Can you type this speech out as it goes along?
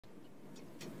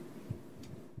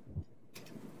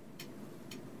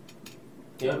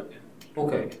Yeah?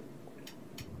 Okay.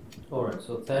 Alright,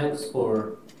 so thanks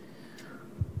for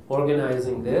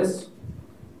organizing this.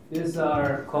 These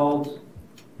are called,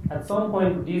 at some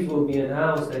point these will be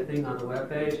announced, I think, on the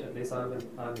webpage. At least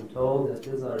I've been told that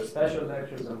these are special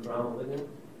lectures on Gromov-Witten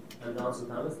and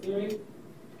Donaldson-Thomas theory.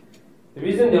 The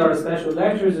reason they are special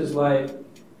lectures is like,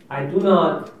 I do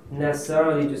not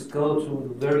necessarily just go to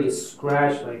the very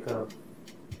scratch, like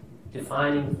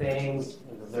defining things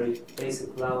at a very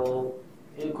basic level.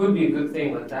 It could be a good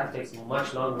thing, but that takes a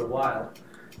much longer while.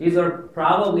 These are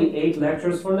probably 8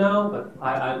 lectures for now, but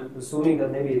I'm assuming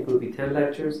that maybe it could be 10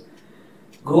 lectures.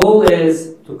 Goal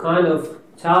is to kind of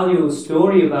tell you a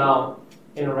story about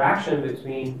interaction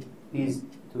between these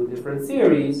two different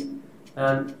theories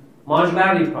and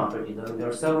modularity property. There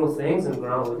are several things in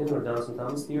Gromov-Witten or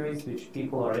Donaldson-Thomas theories which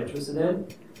people are interested in.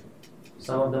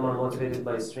 Some of them are motivated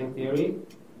by string theory.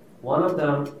 One of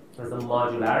them is the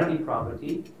modularity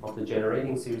property of the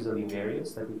generating series of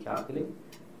invariants that we calculate.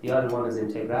 The other one is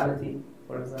integrality,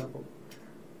 for example.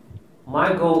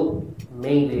 My goal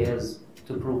mainly is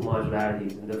to prove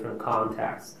modularities in different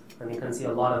contexts. And you can see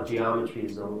a lot of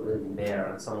geometries over in there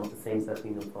and some of the things that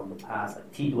we know from the past,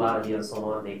 like T-duality and so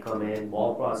on, they come in,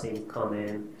 wall crossings come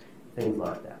in, things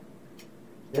like that.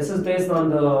 This is based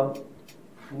on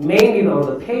mainly on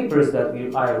the papers that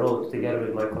I wrote together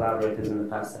with my collaborators in the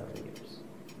past 7 years.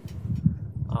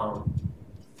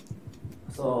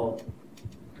 So,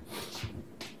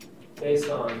 based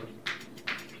on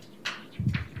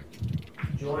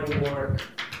joint work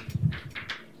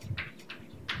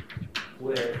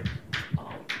with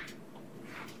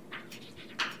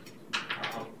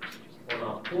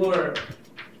Poor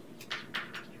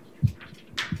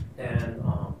and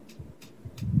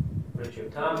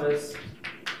Richard Thomas,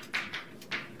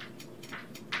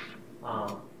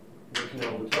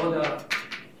 Toda.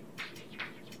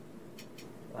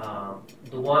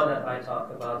 The one that I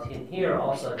talked about in here,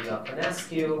 also the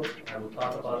Diaconescu. I will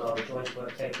talk about our joint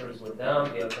work papers with them,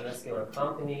 Diaconescu and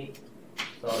company.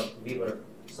 So we were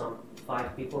some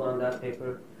 5 people on that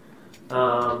paper.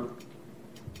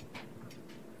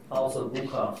 Also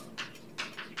Bukov,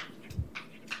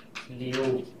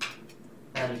 Liu,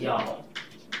 and Yao,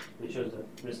 which is a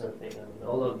recent thing. I mean,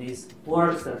 all of these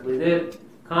works that we did,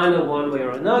 kind of one way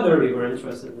or another, we were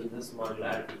interested in this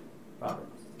modularity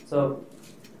property. So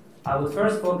I will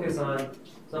first focus on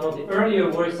some of the earlier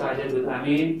works I did with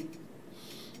Amin.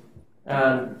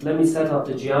 And let me set up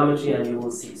the geometry and you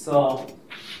will see. So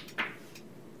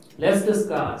let's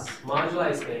discuss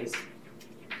moduli space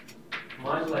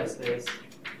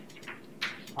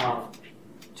of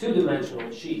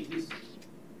 2-dimensional sheaves.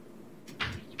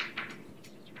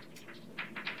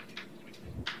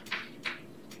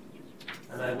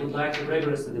 And I would like to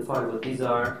rigorously define what these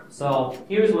are. So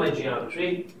here's my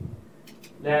geometry.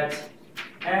 Let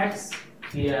X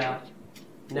be a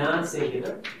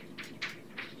non-singular.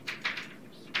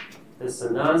 This is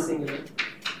a non-singular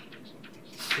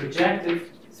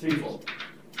projective threefold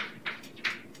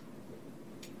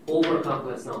over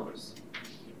complex numbers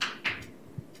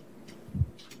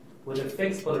with a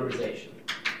fixed polarization.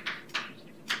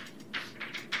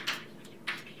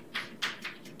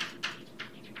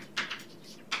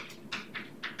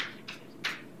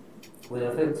 With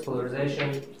a fixed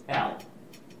polarization L.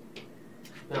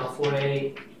 Now for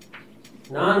a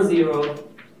non-zero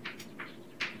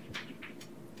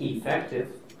effective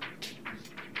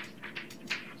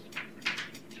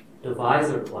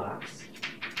divisor class,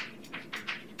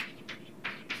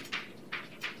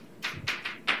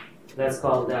 let's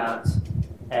call that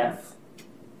F,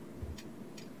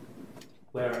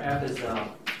 where F is a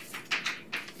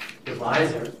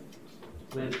divisor.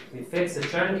 We fix a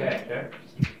Chern character.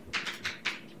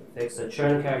 We fix a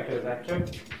Chern character vector.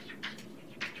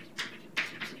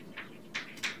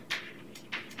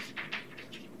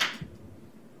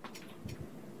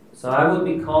 So I will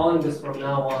be calling this from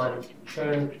now on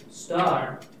Chern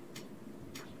star.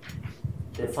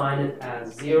 Define it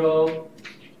as 0,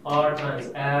 R times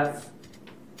F,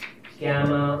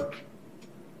 gamma,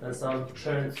 and some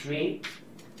Chern 3.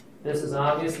 This is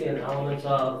obviously an element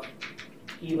of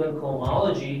even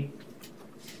cohomology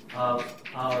of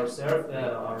our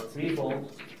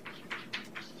threefold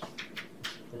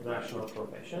with rational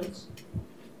coefficients.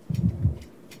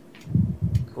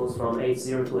 It goes from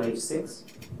H0 to H6.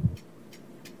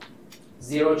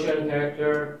 0 Chern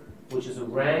character, which is a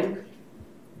rank.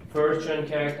 First Chern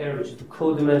character, which is the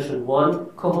codimension 1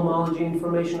 cohomology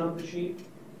information of the sheet.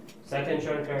 Second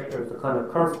Chern character is the kind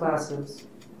of curve classes,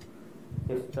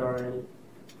 if there are any.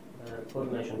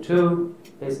 Codimension 2,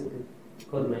 basically.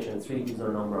 Codimension 3 gives a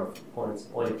number of points,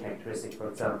 Euler characteristic, for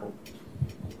example.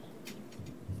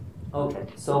 Okay,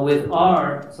 so with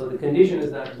R, so the condition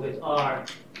is that with R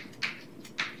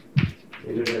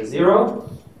bigger than 0,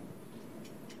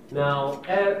 now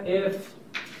if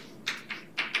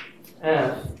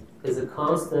F is a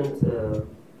constant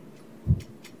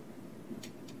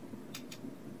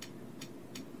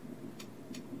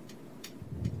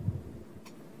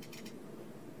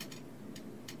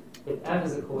if F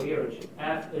is a coherent sheaf,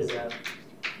 F is a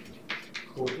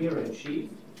coherent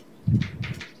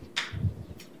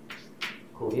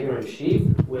sheaf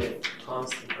with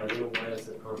constant, I don't know why it's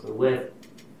a constant, with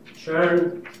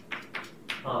churn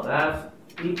of F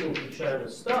equal to churn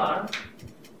of star,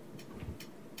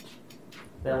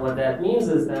 then what that means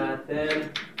is that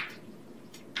then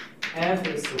F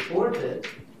is supported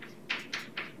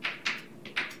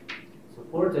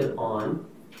on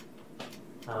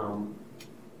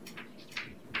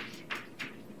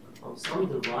some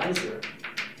divisor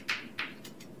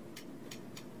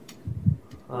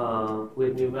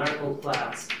with numerical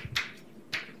class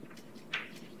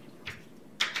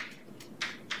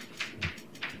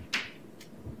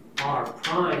R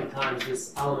prime times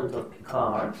this element of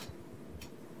Picard.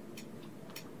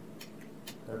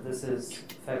 So this is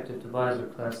effective divisor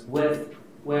class with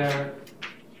where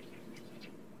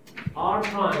R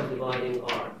prime dividing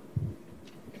R.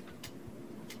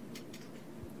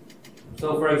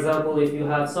 So for example, if you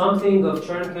have something of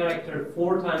Chern character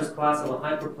 4 times class of a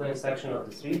hyperplane section of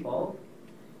the threefold,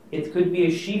 it could be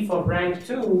a sheaf of rank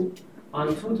 2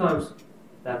 on 2 times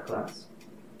that class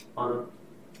on a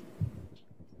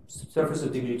surface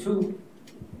of degree 2.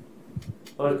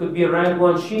 Or it could be a rank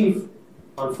 1 sheaf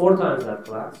on 4 times that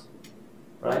class,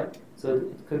 right? So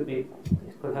it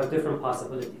could have different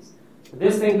possibilities.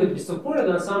 This thing could be supported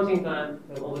on something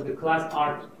with the class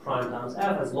R prime times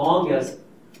F as long as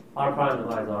R prime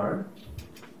divides R.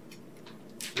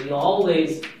 We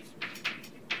always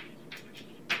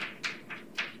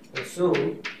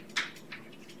assume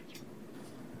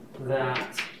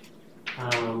that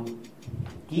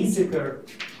Gieseker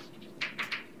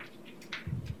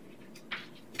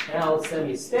L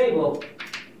semi-stable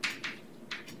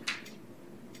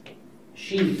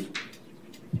sheaf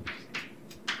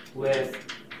with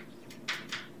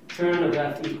churn of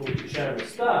F equal to churn of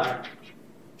star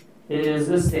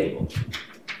is stable.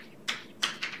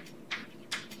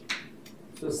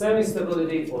 So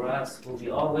semi-stability for us will be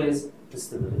always the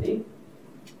stability.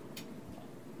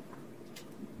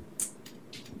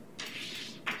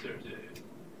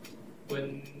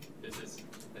 When is this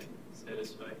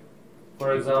satisfied?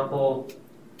 For example,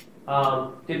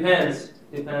 depends.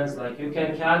 Like you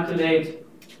can calculate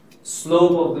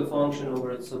slope of the function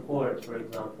over its support, for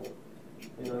example.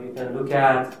 You can look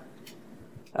at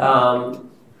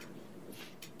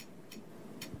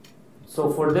so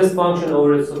for this function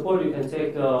over its support, you can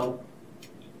take the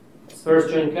first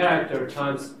chain character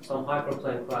times some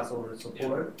hyperplane class over its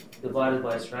support divided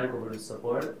by its rank over its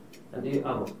support, and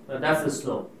that's the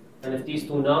slope. And if these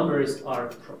two numbers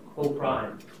are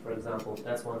co-prime, for example,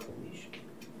 that's one condition.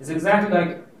 It's exactly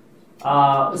like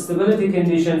a stability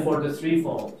condition for the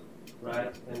threefold,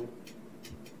 right? And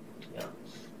yeah.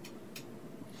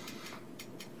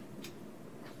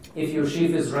 If your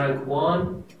sheaf is rank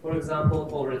 1, for example,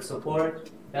 over its support,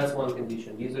 that's one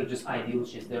condition. These are just ideal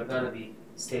sheaves. They're going to be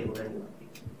stable anyway.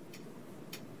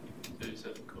 So you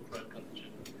said co-prime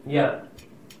condition? Yeah.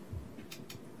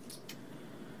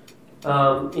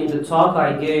 In the talk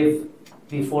I gave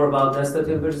before about nested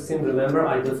Hilbert system, remember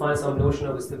I defined some notion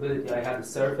of stability. I had a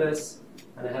surface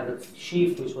and I had a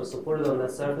sheaf which was supported on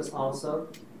that surface also.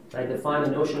 I defined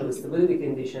a notion of a stability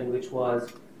condition which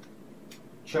was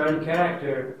churn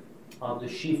character of the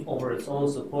sheaf over its own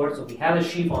support. So we had a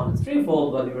sheaf on the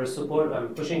threefold, but we were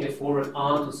pushing it forward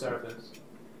onto surface.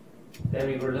 Then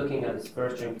we were looking at its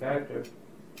first churn character.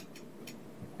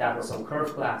 That was some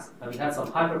curve class, and we had some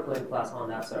hyperplane class on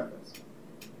that surface.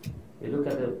 We look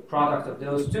at the product of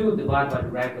those two, divide by the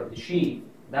rank of the sheaf.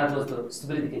 That was the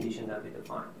stability condition that we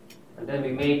defined. And then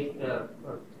we made a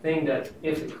thing that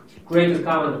if the greatest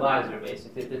common divisor,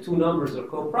 basically, if the two numbers are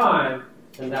co-prime,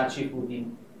 then that sheaf will be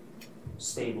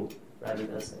stable rather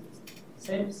than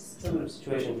similar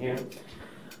situation here.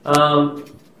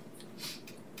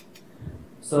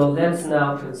 So let's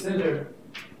now consider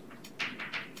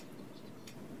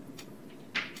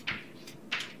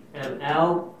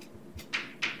ML,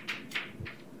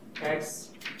 X,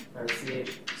 and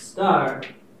CH star.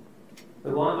 I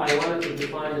wanted to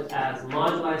define it as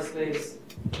moduli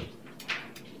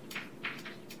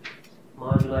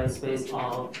space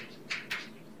of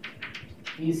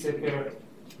Gieseker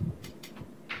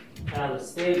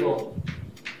stable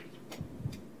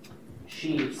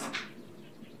sheaves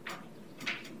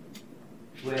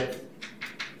with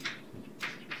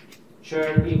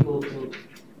churn equal to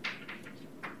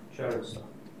churn star.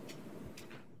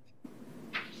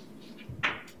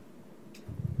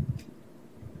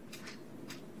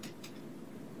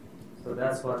 So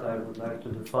that's what I would like to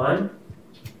define.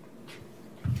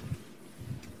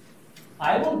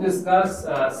 I will discuss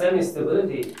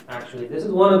semi-stability, actually. This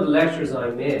is one of the lectures I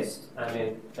missed. I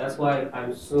mean, that's why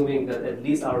I'm assuming that at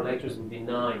least our lectures will be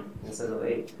 9 instead of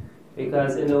 8.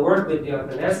 Because in the work with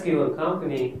Diakonescu and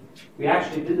company, we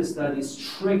actually did a study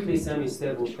strictly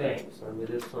semi-stable things. And we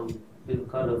did some little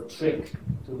kind of trick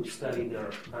to study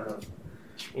their kind of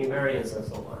invariants and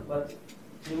so on. But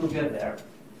we will get there.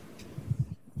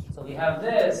 So we have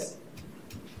this.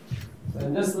 So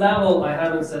in this level, I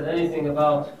haven't said anything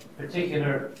about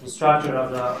particular structure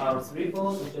of our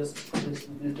threefold. Just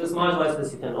moduli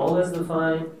space you can always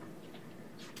define.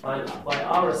 By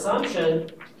our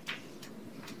assumption,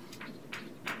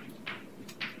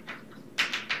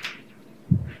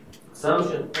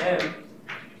 M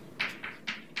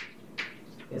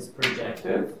is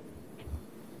projective.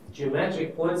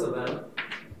 Geometric points of M.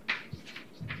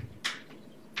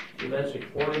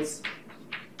 Geometric points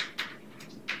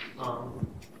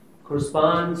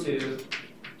correspond to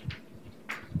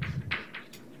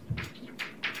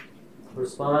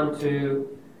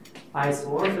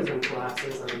isomorphism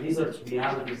classes. I mean, these are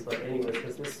realities, but anyways,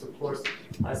 because this is, of course,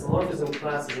 isomorphism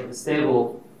classes of the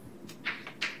stable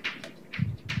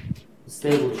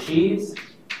sheaves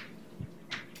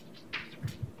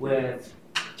with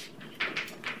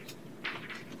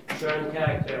churn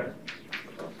character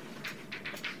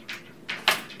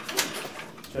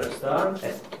churn star.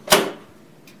 Okay.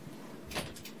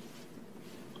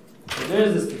 So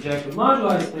there's this projective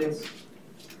moduli space.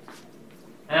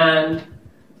 And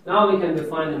now we can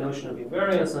define the notion of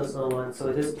invariance and so on. So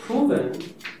it is proven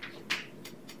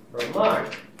from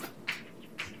Mark.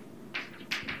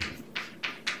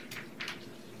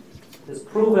 It is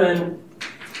proven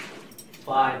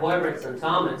by whereXis and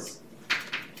Thomas.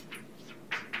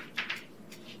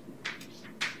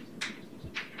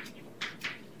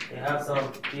 They have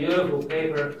some beautiful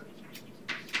paper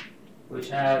which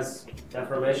has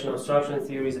deformation obstruction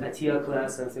theories, Atiyah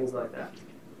class, and things like that.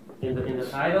 In the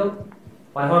title,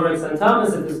 by whereXis and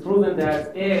Thomas, it is proven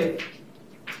that if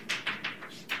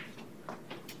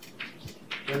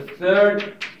the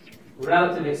third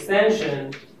relative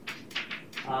extension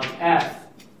of f,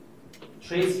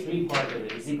 trace-free part of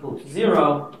it, is equal to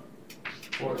 0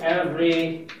 for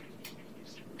every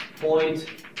point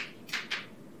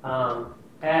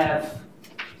f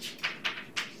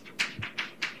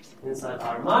inside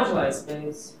our moduli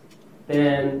space,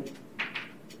 then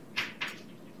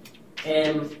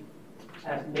M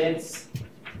admits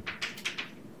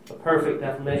a perfect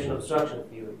deformation obstruction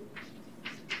theory.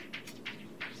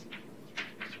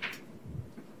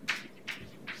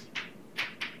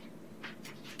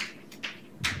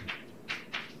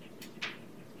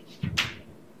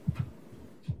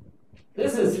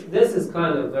 This is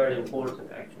kind of very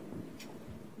important, actually.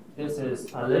 This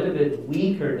is a little bit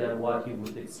weaker than what you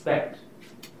would expect.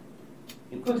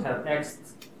 You could have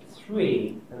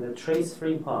X3 and the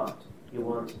trace-free part you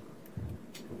want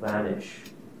to vanish.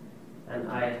 And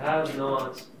I have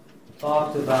not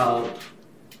talked about,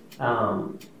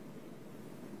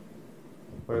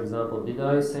 for example, did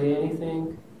I say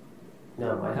anything?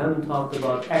 No, I haven't talked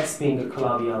about X being a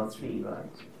Calabi-Yau 3,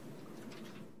 right?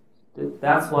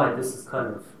 That's why this is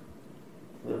kind of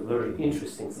a very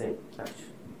interesting thing, actually.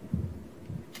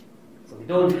 So we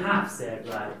don't have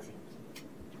C-duality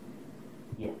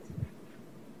yet.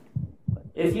 But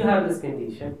if you have this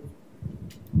condition,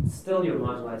 still your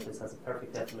moduli space has a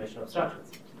perfect deformation obstruction.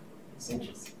 It's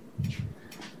interesting.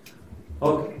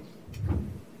 Okay.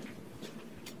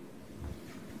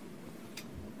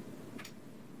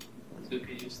 So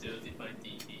can you still define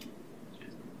DT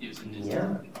using this?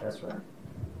 Yeah, that's right.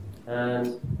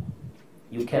 And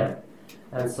you can.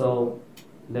 And so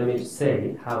let me just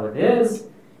say how it is.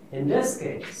 In this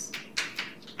case,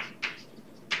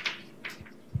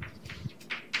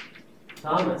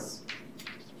 Thomas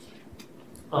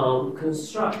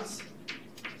constructs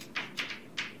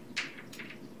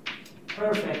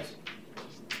perfect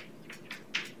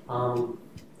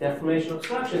deformation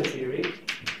obstruction theory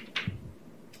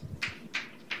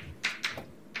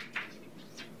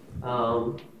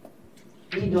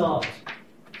E dot,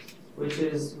 which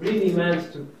is really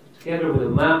meant to, together with a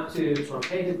map to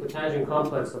truncated cotangent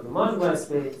complex of the moduli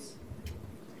space,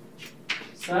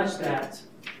 such that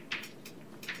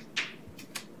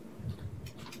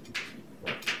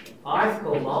ith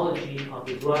cohomology of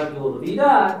the Bragg dual of E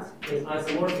dot is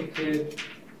isomorphic to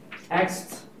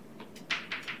x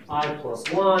I plus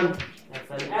 1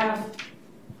 f and f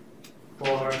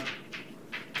for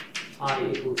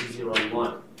I equal to 0 and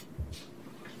 1.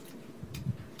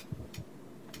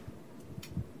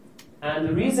 And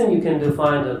the reason you can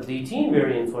define a DT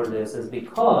invariant for this is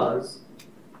because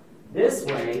this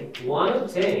way one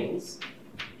obtains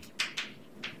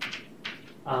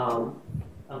a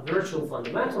virtual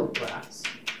fundamental class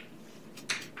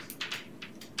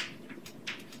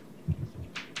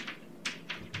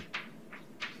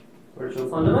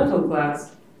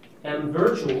M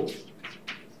virtual,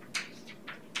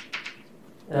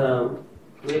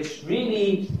 which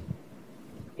really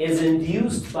is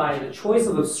induced by the choice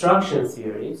of obstruction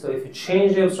theory. So if you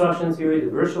change the obstruction theory, the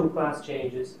virtual class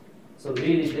changes. So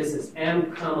really this is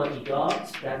M comma E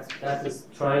dot. That is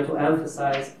trying to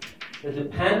emphasize the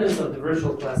dependence of the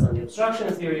virtual class on the obstruction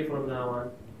theory from now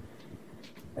on.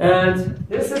 And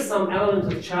this is some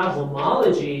element of Chow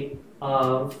homology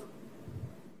of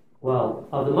the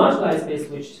moduli space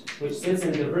which sits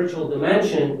in the virtual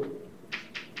dimension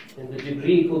in the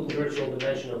degree equal to virtual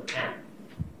dimension of M.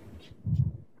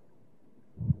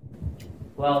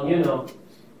 Well, you know,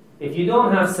 if you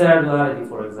don't have S-duality,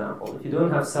 for example, if you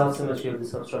don't have self-symmetry of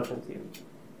this obstruction theory,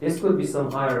 this could be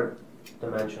some higher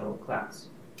dimensional class.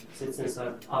 Sits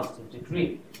inside positive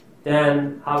degree.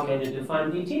 Then how can you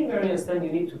define DT invariance? Then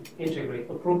you need to integrate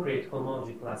appropriate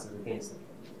homology classes against them.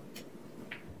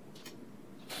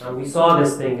 And we saw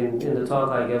this thing in the talk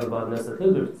I gave about nested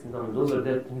Hilbert. Those are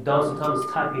the Donaldson-Thomas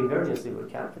type invariants they were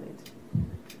calculating.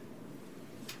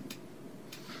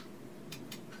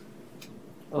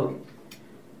 Okay,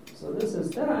 so this is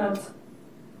that.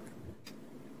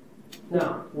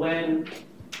 Now, when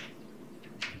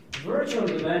virtual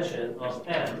dimension of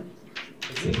M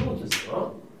is equal to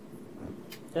 0,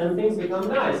 then things become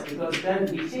nice, because then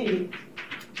dt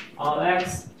of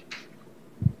x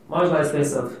moduli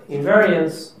space of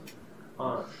invariance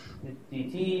on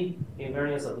dt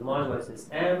invariance of the moduli space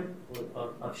M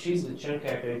of sheaves with Chern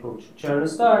character equal to Chern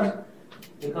start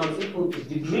becomes equal to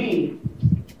degree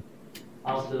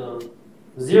of the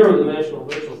zero-dimensional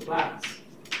virtual class,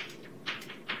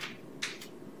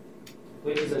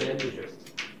 which is an integer.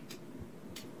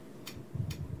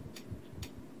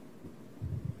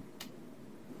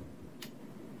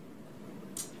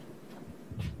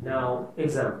 Now,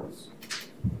 examples.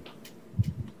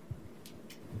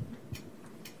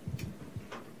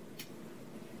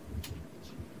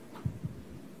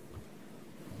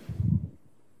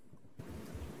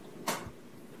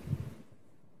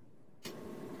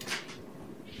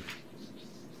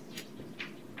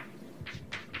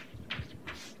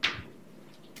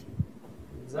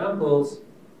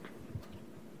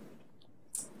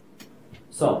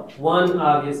 So, one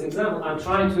obvious example, I'm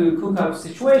trying to cook up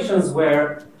situations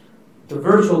where the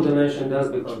virtual dimension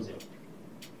does become 0.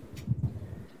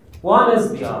 One is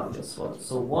the obvious one.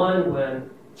 So one when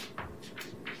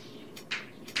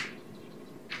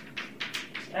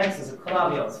x is a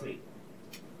Calabi of 3.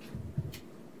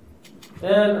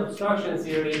 Then obstruction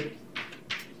theory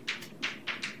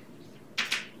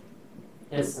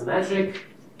is symmetric.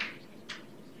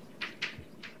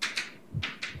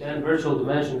 Then virtual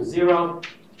dimension is 0.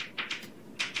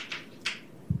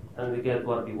 And we get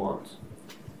what we want.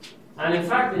 And in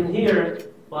fact, in here,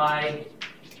 by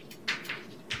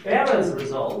Barron's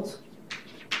result,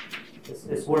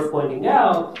 it's worth pointing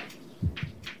out,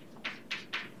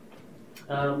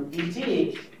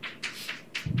 dt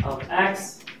of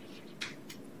x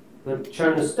with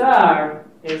Chern star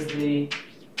is the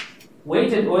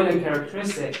weighted Euler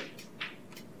characteristic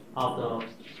of the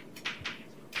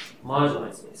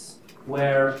moduli space,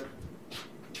 where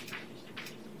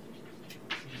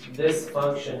this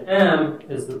function M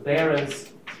is the Barron's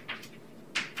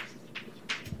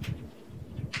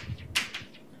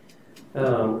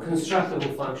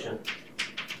constructible function.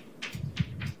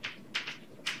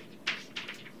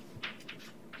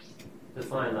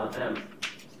 Defined on M.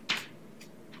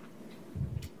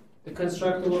 The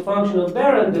constructible function of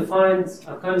Barron defines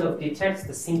a kind of detects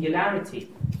the singularity,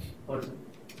 or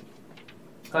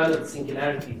kind of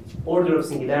singularity, order of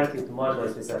singularity of the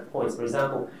moduli space at points. For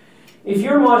example, if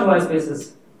your moduli space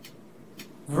is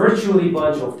virtually a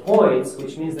bunch of points,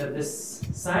 which means that this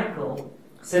cycle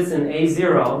sits in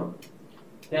A0,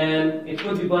 then it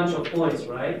could be a bunch of points,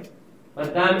 right?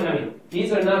 But then, I mean,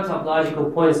 these are not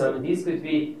topological points. I mean, these could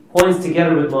be points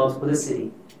together with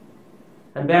multiplicity.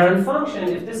 And Barron function,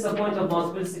 if this is a point of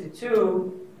multiplicity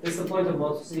 2, this is a point of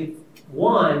multiplicity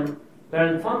 1,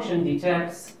 Barron function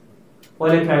detects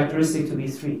Euler characteristic to be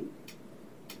 3.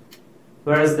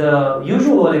 Whereas the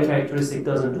usual Euler characteristic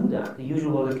doesn't do that. The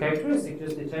usual Euler characteristic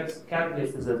just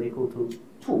calculates this as equal to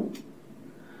 2.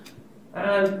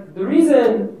 And the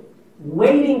reason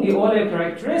weighting the Euler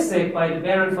characteristic by the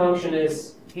Barron function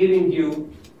is giving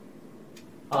you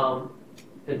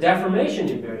the deformation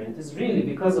invariant is really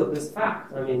because of this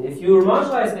fact. I mean, if you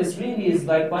modularize this really is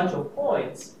like a bunch of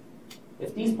points.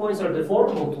 If these points are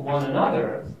deformable to one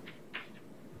another,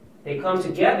 they come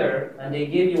together and they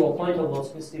give you a point of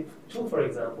multiplicity 2, for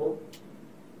example.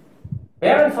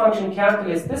 Barron function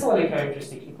calculates this Euler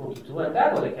characteristic equal to 2 and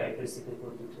that Euler characteristic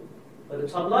equal to 2. But the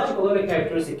topological Euler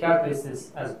characteristic calculates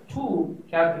this as 2,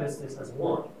 calculates this as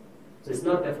 1. So it's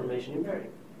not deformation invariant.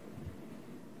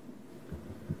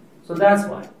 So that's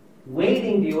why.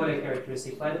 Weighting the Euler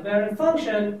characteristic by the Barron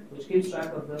function, which keeps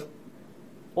track of the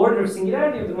order of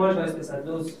singularity of the modular space at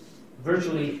those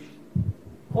virtually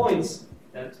points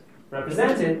that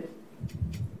represent it,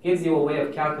 gives you a way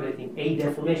of calculating a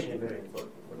deformation invariant for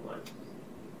the line.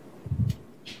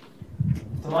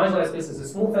 If the modular space is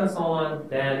smooth and so on,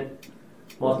 then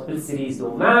multiplicities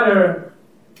don't matter.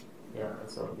 Yeah, and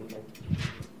so we can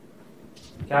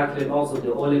calculate also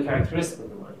the Euler characteristic of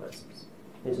the modular space,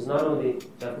 which is not only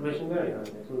deformation invariant,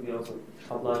 it will be also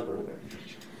topological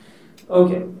invariant.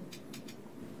 Okay.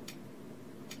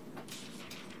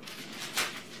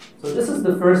 So this is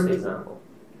the first example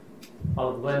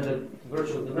of when the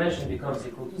virtual dimension becomes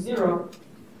equal to 0.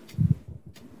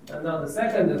 And now the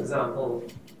second example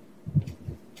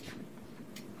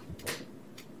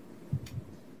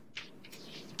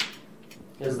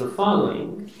is the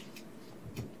following.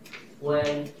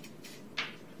 When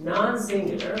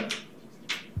non-singular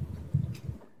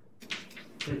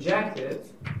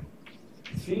projective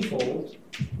threefold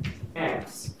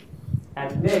X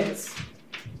admits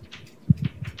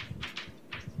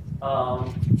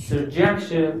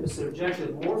surjective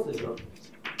morphism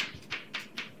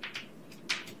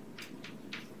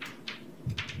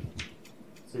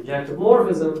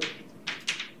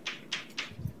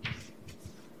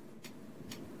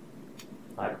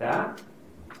like that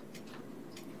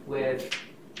with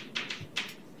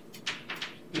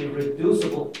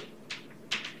irreducible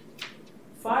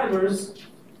fibers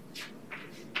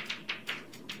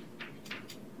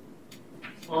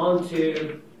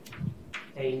onto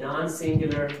a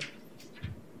non-singular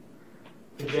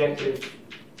projective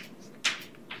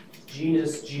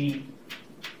genus G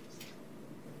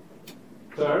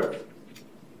curve,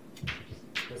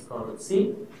 let's call it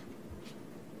C,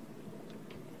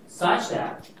 such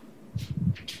that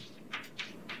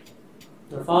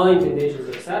the following conditions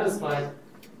are satisfied.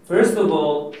 First of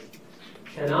all,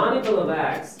 canonical of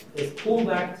X is pulled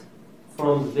back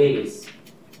from the base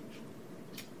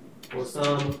for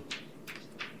some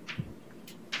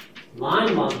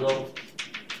line bundle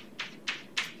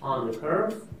on the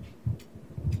curve.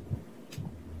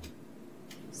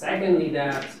 Secondly,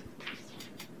 that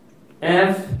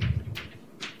F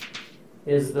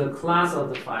is the class of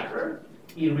the fiber,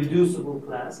 irreducible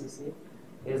class, you see,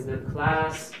 is the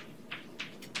class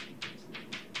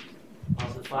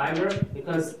of the fiber,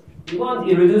 because you want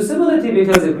irreducibility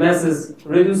because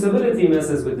reducibility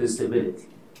messes with the stability.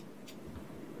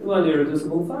 You want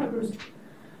irreducible fibers.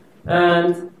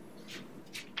 And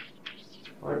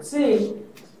part C,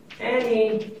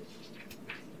 any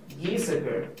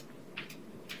Gieseker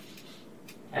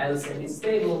L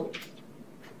semi-stable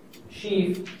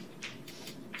sheaf,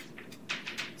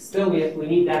 still we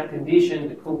need that condition,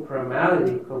 the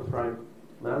coprimality of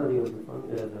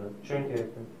the Chern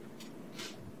character.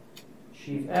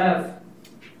 Sheaf F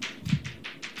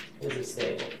is a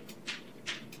stable.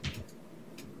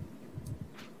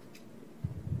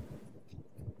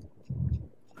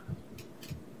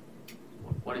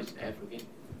 What is F again?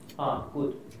 Ah,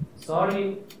 good.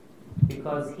 Sorry,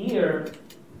 because here,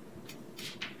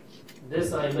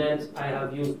 this I meant I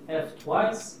have used F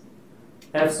twice.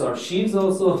 F's are sheaves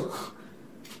also.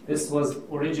 This was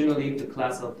originally the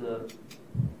class of the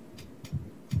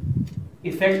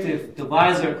effective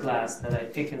divisor class that I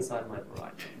pick inside my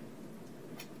variety.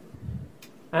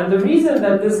 And the reason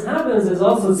that this happens is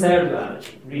also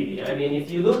S-duality, really. I mean,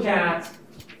 if you look at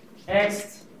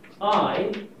xi,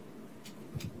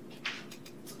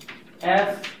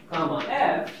 f comma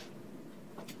f,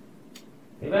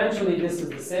 eventually this is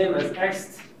the same as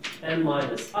xn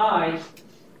minus I,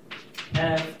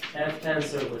 f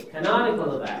tensor with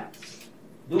canonical of x,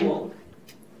 dual.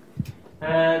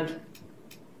 And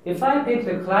if I pick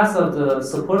the class of the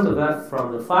support of f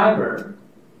from the fiber,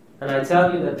 and I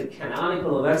tell you that the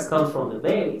canonical of x comes from the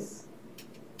base,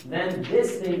 then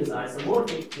this thing is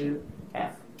isomorphic to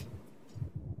f.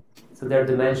 So their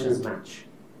dimensions match.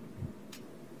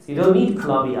 So you don't need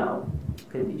Calabi-Yau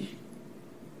condition.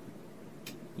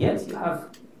 Yet you have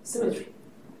symmetry.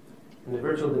 And the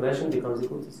virtual dimension becomes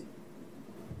equal to 0.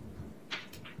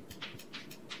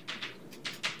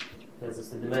 This is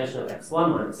the dimension of x1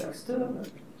 minus x2.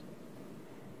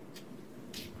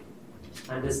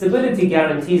 And the stability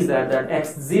guarantees that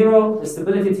x0, the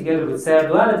stability together with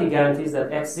duality guarantees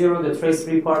that x0, the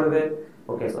trace-free part of it,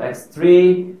 okay, so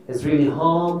x3 is really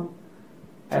home,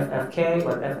 ffk,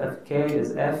 but ffk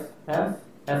is f, f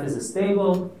is a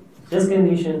stable, this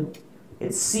condition,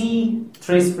 it's c,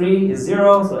 trace-free is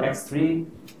 0, so x3,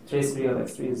 trace-free of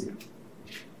x3 is 0.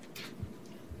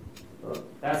 So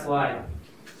that's why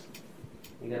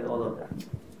you get all of that.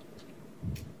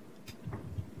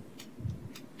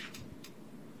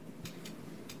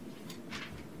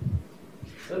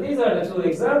 So these are the two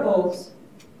examples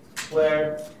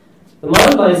where the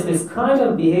moduli space kind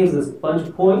of behaves as a bunch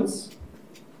of points,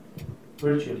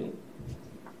 virtually.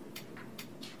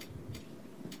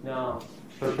 Now,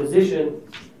 for position,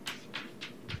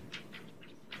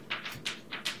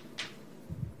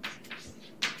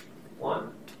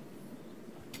 one,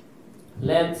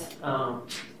 let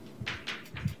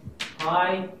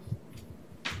pi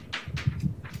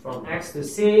from x to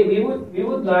c, we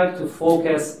would like to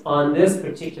focus on this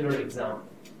particular example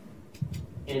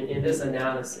in this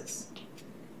analysis.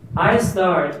 I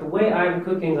start, the way I'm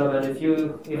cooking them, and if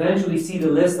you eventually see the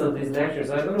list of these lectures,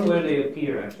 I don't know where they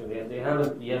appear actually, they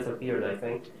haven't yet appeared, I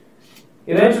think.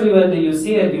 Eventually when you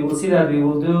see it, you will see that we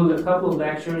will do a couple of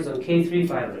lectures on K3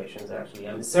 fibrations actually.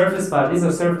 I mean, these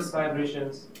are surface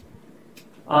fibrations.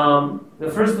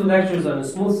 The first two lectures on the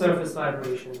smooth surface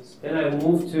fibrations. Then I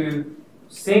move to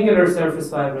singular surface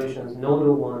fibrations,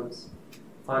 nodal ones.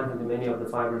 Find that many of the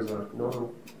fibers are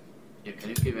nodal. Yeah, can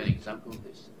you give an example of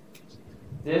this?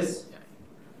 This? Yeah.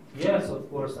 Yes, of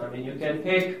course. I mean, you can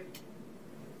pick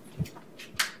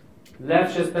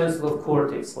left chest pencil of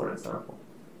cortex, for example.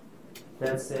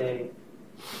 Let's say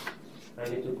I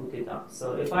need to cook it up.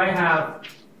 So if I have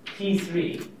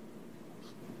P3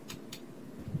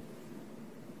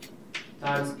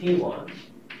 times P1,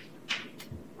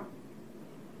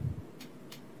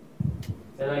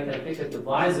 then I can pick a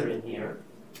divisor in here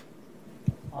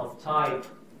of type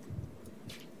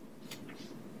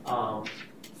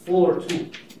 4,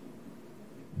 2.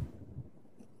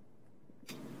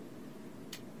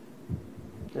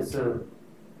 The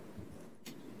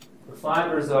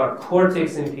fibers are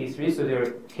cortex in P3, so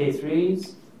they're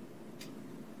K3s.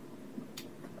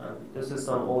 This is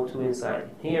some O2 inside.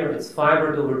 Here it's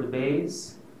fibered over the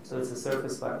base, so it's a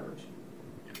surface fibration.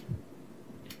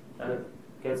 And it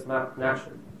gets mapped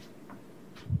naturally.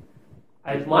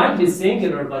 It might be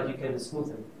singular, but you can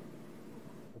smoothen it.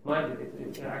 It might be,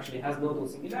 it actually has nodal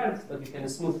singularities, but you can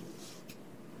smooth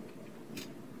it.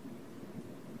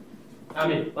 I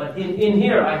mean, but in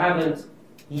here I haven't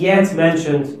yet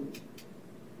mentioned,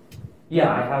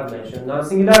 yeah, I have mentioned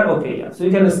non-singular, okay, yeah, so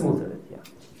you can smoothen it, yeah.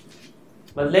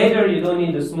 But later you don't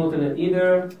need to smoothen it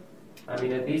either. I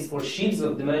mean, at least for sheets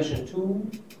of dimension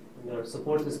 2, their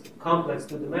support is complex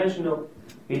 2-dimensional,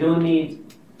 we don't need,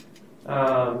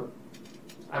 I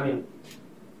mean,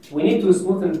 we need to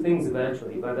smoothen things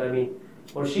eventually, but I mean,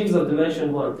 for sheaves of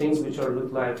dimension 1, things which are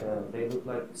they look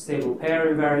like stable pair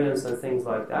invariants and things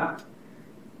like that,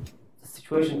 the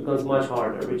situation becomes much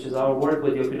harder, which is our work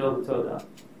with Yokino Toda.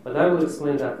 But I will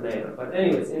explain that later. But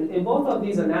anyways, in both of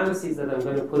these analyses that I'm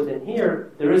going to put in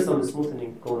here, there is some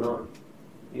smoothing going on.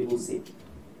 You will see.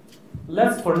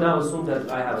 Let's for now assume that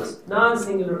I have a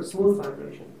non-singular smooth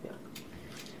fibration. Yeah.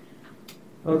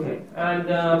 Okay, and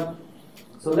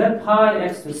so let pi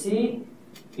x to c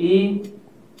be,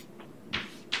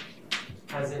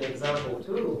 as in example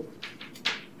 2,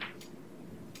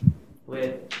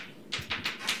 with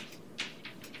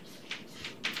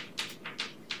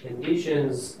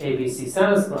conditions ABC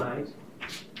satisfied,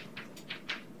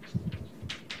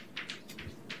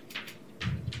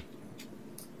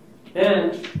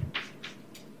 then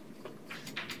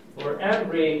for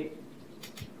every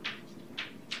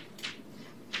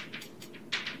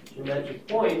geometric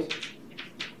point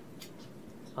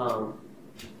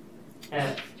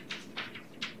F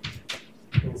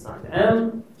inside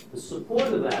M, the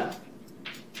support of F.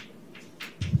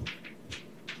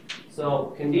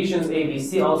 So conditions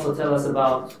ABC also tell us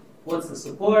about what's the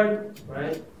support,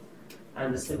 right?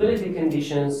 And the stability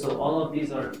conditions, so all of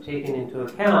these are taken into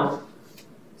account.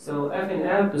 So F in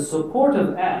F, the support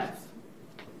of F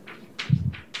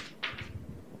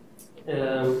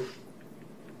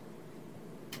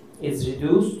is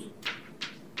reduced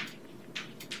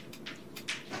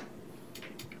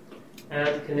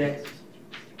and connected.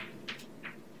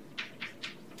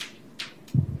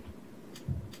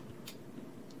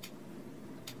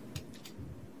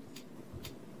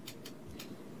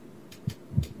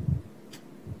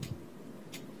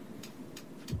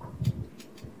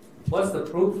 What's the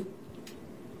proof?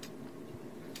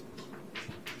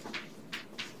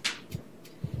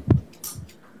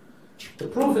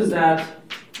 is that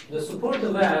the support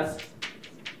of F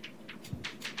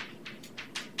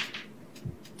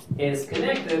is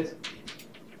connected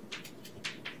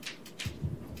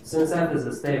since F is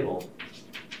a stable.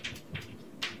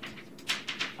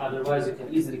 Otherwise, you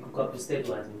can easily cook up the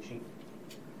stabilizing sheaf.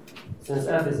 Since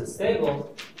F is a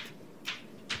stable,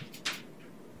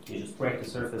 you just break the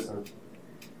surface. And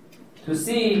to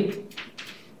see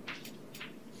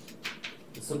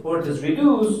the support is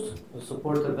reduced, the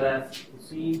support of F, to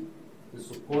see the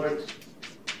support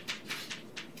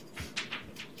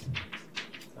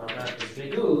of F is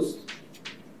reduced,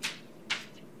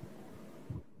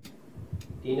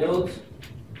 denote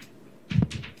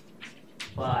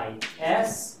by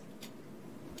S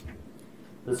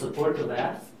the support of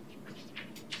F.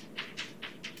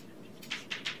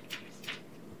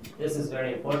 This is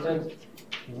very important,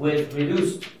 with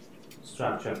reduced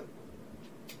structure.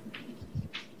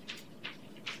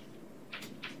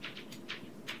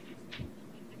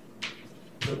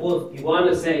 Suppose you want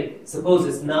to say, suppose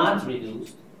it's not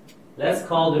reduced, let's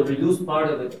call the reduced part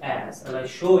of it S, and I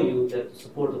show you that the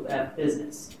support of F is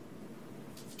S.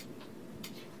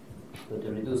 So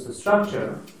to reduce the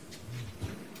structure,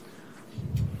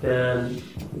 then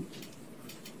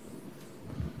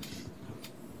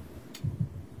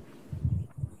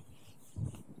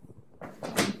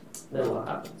what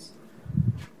happens?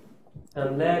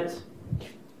 And let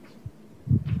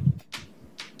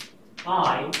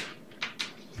I,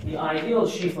 the ideal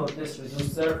sheaf of this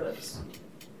reduced surface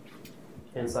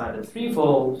inside a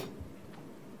threefold,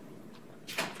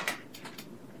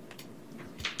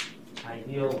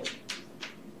 ideal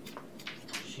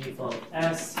sheaf of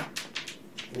S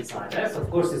inside S. Of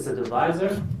course, it's a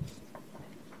divisor.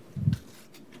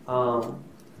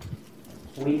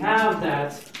 We have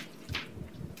that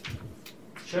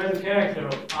Chern character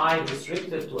of I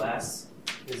restricted to S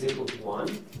is equal to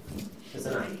 1. Is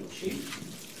an ideal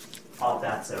sheaf of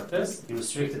that surface. You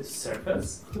restrict it to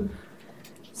surface.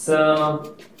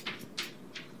 So,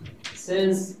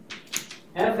 since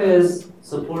F is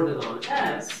supported on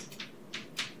S,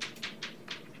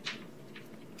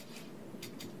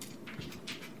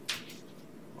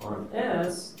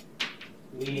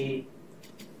 we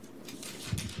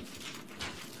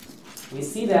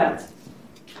see that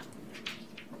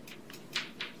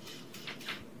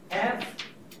F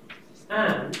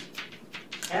and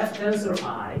F tensor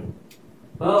I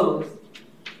both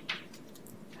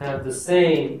have the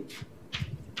same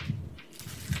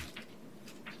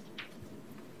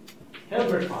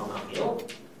Hilbert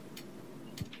polynomial.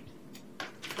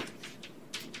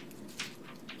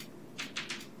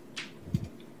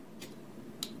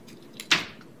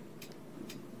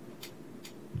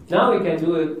 Now we can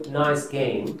do a nice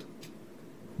game.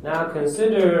 Now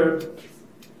consider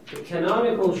the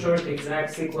canonical short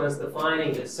exact sequence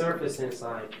defining the surface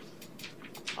inside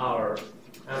our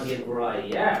ambient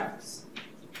variety X.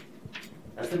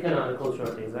 That's the canonical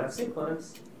short exact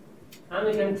sequence. And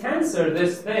we can tensor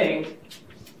this thing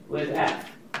with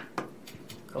F.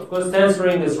 Of course,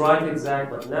 tensoring is right exact,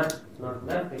 but not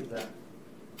left exact.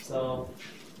 So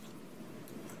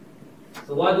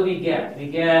what do we get? We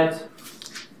get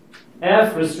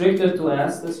F restricted to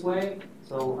S this way.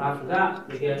 So after that,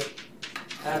 we get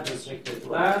F restricted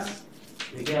to S.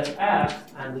 We get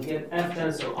F, and we get F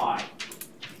tensor I.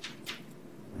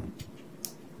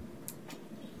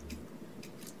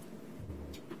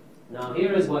 Now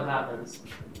here is what happens.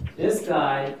 This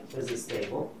guy is a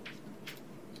stable.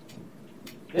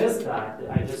 This guy,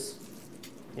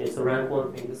 it's a rank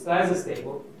 1 thing. This guy is a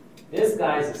stable. This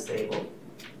guy is a stable.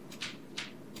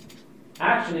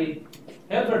 Actually,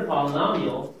 Hilbert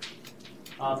polynomial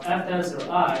of F tensor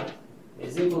I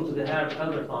is equal to the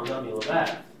Hilbert polynomial of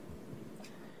F.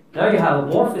 Now you have a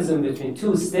morphism between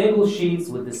two stable sheets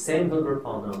with the same Hilbert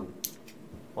polynomial.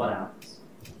 What happens?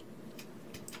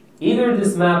 Either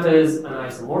this map is an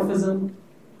isomorphism,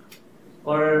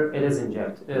 or it is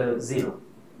zero.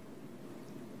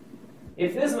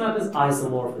 If this map is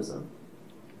isomorphism,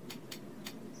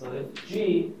 so if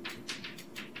G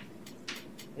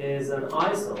is an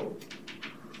iso,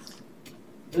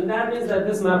 then that means that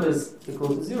this map is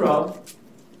equal to 0.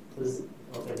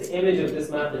 Okay, the image of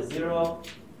this map is 0.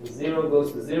 0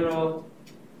 goes to 0.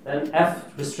 Then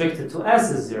F restricted to S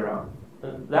is 0.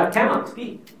 And that cannot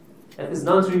be. F is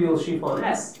non-trivial sheaf on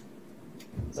S.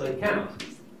 So it cannot be.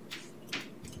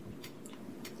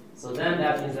 So then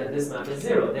that means that this map is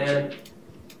 0. Then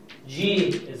G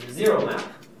is a 0 map.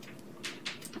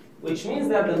 Which means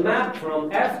that the map from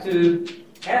F to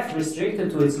F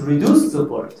restricted to its reduced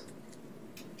support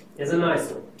is an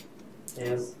iso.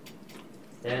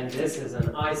 Then this is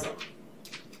an iso.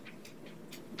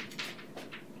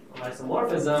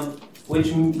 isomorphism, which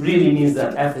really means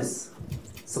that F is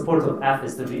support of F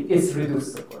is it's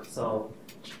reduced support. So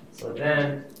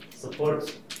then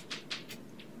support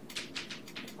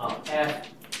of F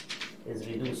is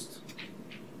reduced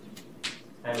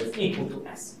and it's equal to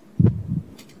S.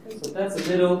 Okay, so that's a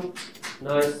little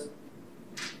nice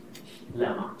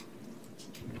lemma.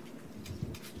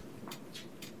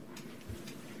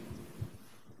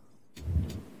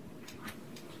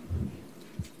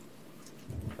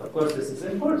 Of course, this is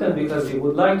important because we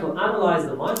would like to analyze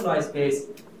the moduli space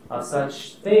of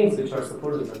such things which are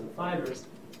supported on the fibers.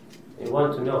 We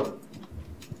want to know.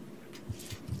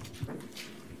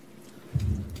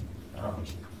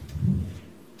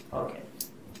 Okay.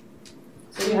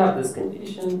 So we have this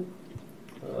condition.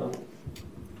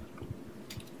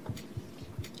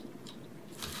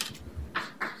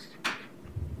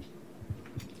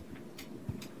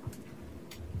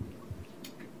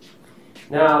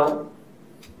 Now,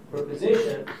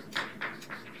 proposition,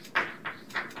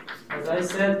 as I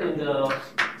said in the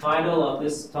title of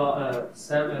this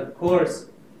course,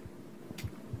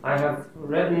 I have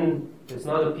written, it's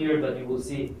not appeared, but you will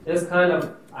see, this kind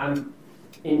of, I'm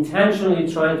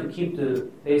intentionally trying to keep the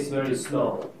pace very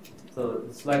slow. So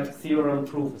it's like theorem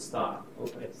proof style.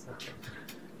 Okay, so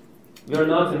we are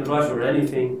not in rush or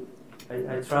anything.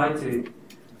 I try to,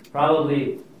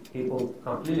 probably people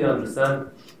completely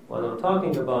understand what I'm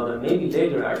talking about, and maybe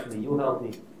later actually you help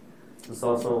me to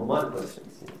solve some of my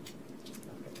questions. Okay.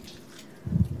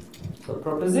 So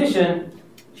proposition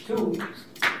 2,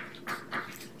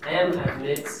 M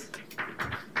admits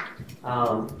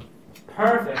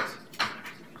perfect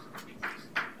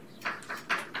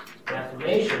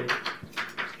deformation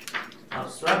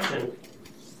obstruction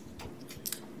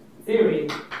theory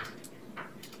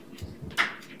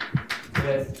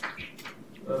with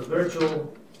a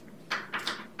virtual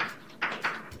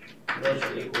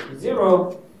measure equal to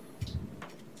 0.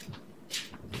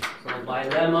 So by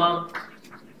lemma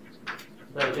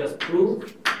that I just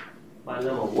proved, by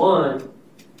lemma 1,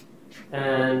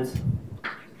 and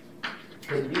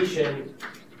condition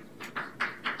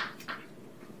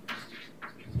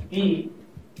B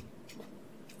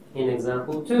in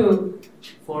example 2,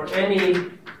 for any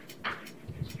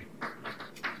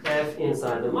F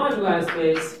inside the moduli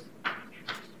space,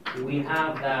 we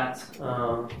have that,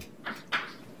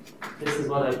 this is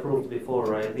what I proved before,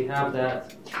 right? We have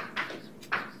that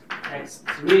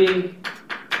x3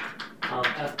 of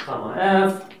F comma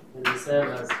F is the same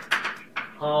as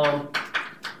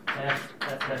F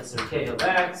tensor K of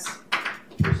X,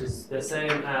 which is the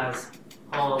same as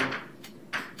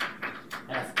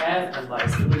FF, and by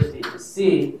stability to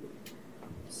C.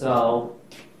 So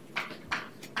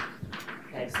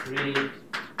x3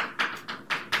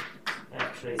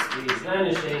 F trace 3 is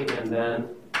vanishing, and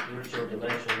then virtual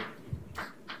dimension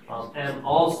of M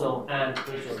also, and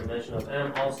virtual dimension of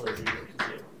M also is equal to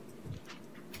 0.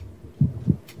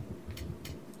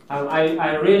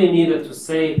 I really needed to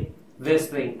say this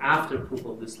thing after proof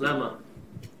of this lemma,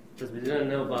 because we didn't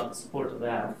know about the support of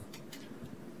F.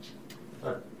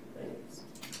 But anyways.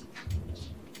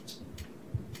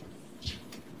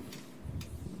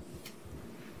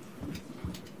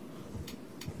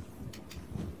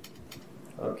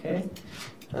 Okay,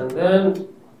 and then,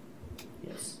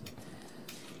 yes.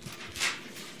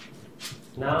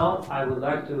 Now I would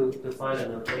like to define a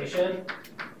notation.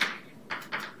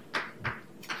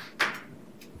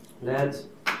 Let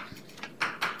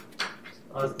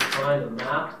us define a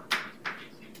map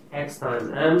x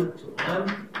times m to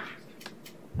m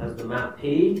as the map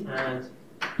P, and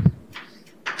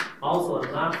also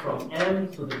a map from m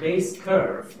to the base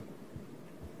curve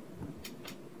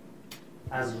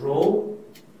as rho,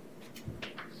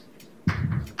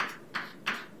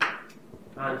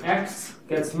 and x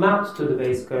gets mapped to the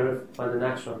base curve by the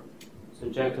natural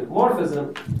surjective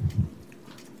morphism.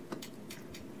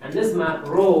 And this map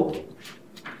rho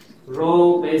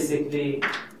basically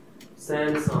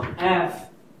sends some F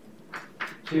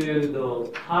to the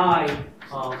pi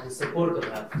of the support of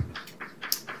F.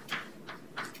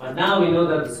 But now we know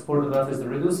that the support of F is the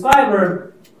reduced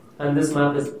fiber, and this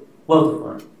map is well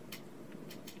defined.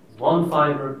 One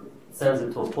fiber sends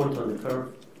it to a point on the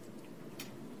curve.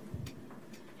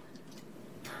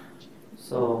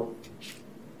 So,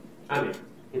 I mean,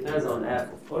 it depends on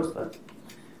F, of course,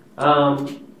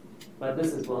 but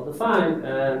this is well defined,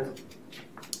 and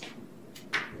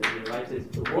we write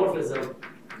it to morphism.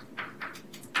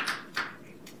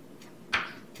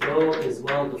 Rho is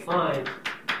well defined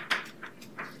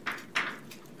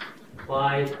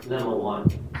by lemma 1.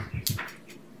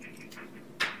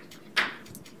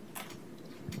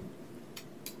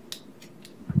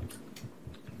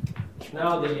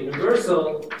 now the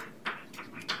universal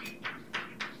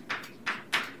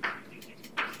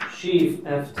sheaf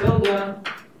F tilde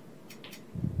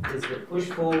is the push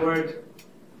forward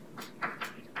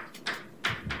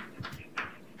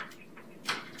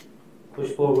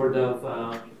of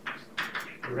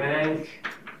rank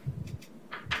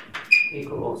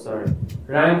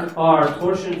R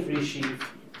torsion free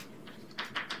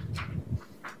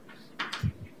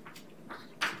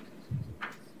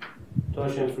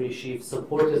sheaf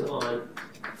supported on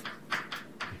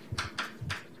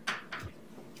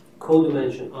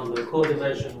codimension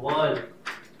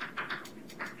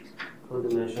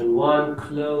 1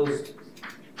 closed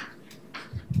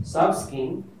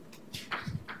subscheme.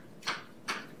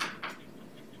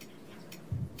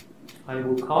 I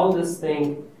will call this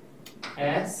thing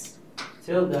S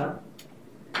tilde,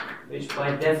 which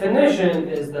by definition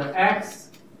is the X,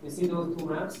 you see those two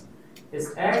maps,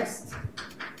 is X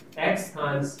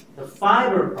times the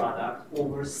fiber product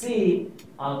over C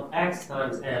of X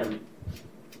times M.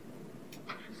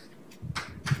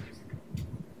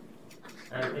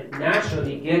 And it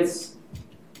naturally gets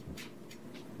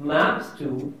mapped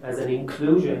to, as an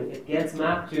inclusion, it gets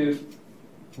mapped to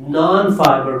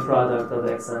non-fiber product of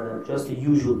X and M, just the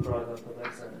usual product of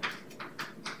X and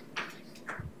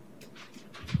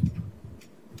M.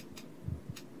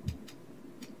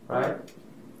 Right?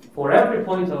 For every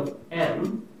point of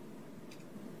M,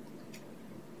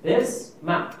 this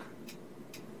map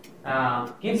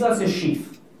gives us a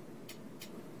sheaf,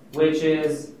 which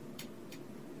is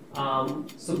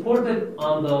supported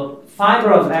on the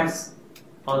fiber of X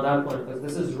on that point, because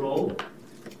this is rho.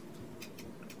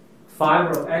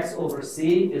 Fiber of X over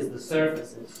C is the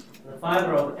surfaces. The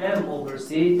fiber of M over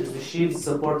C is the sheaves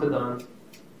supported on,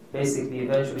 basically,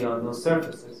 eventually on those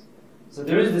surfaces. So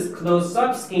there is this closed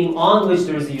subscheme on which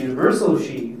there is a universal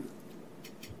sheaf,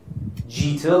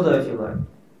 G tilde if you like.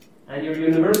 And your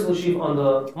universal sheaf on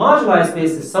the moduli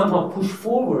space is somehow pushed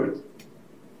forward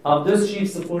of this sheaf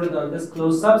supported on this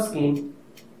closed subscheme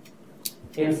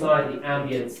inside the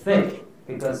ambient thing,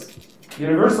 because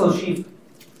universal sheaf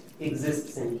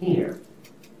exists in here.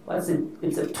 But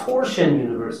it's a torsion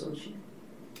universal sheaf.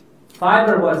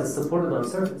 Fiber-wise is supported on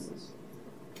surfaces.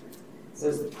 So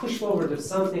it's the push forward of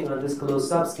something on this closed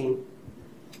subscheme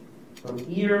from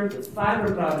here, the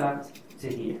fiber product, to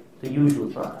here, the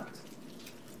usual product.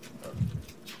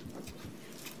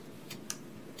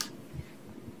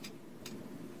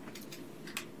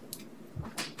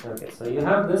 Okay, so you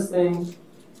have this thing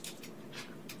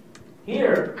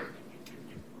here.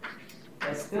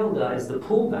 S tilde is the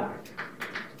pullback.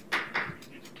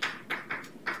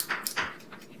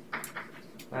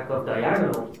 Back of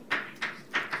diagonal.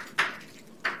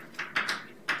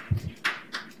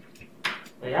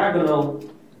 Diagonal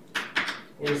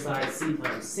inside C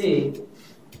times C.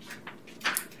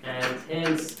 And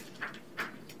hence,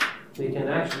 we can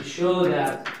actually show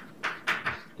that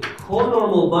the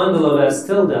conormal bundle of S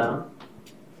tilde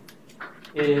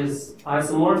is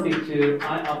isomorphic to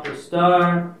I upper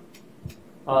star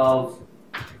of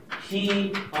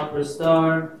P upper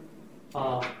star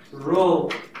of rho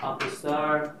upper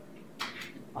star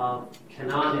of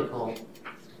canonical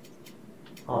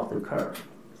of the curve.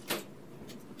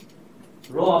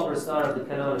 Rho upper star of the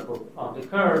canonical of the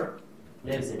curve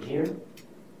lives in here.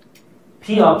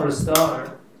 P upper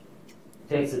star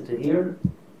takes it to here.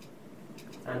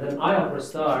 And then I upper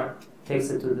star takes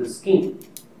it to the scheme.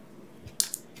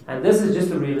 And this is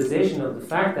just a realization of the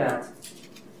fact that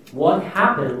what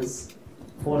happens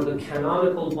for the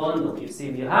canonical bundle. You see,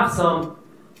 you have some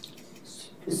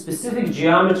specific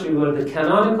geometry where the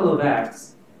canonical of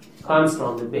X comes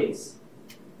from the base.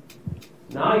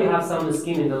 Now you have some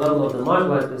scheme in the level of the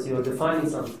moduli because you are defining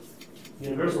some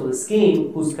universal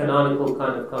scheme whose canonical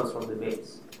kind of comes from the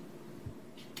base.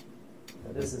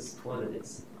 And this is what it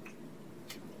is.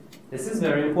 This is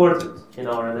very important in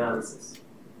our analysis.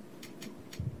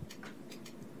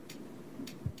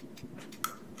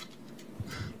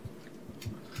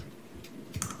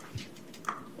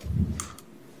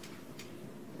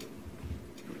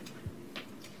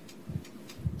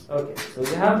 Okay, so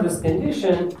we have this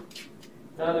condition.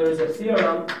 Now there is a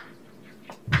theorem.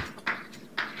 I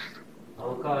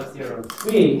will call it theorem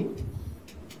 3.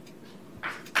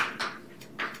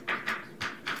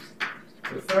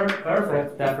 The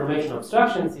perfect deformation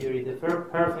obstruction theory, the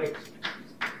perfect,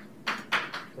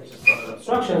 let's just call it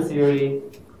obstruction theory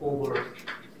over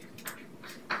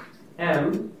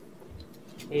M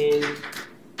in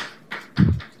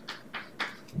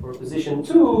proposition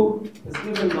 2 is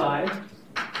given by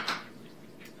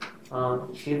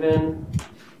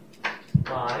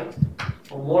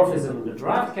homomorphism in the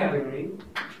derived category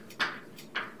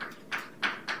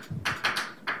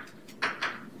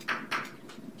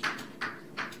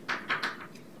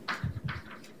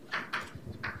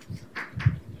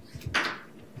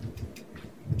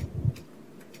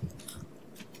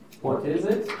What is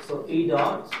it? So E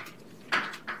dot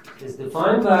is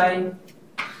defined by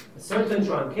a certain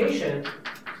truncation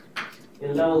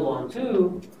in level 1,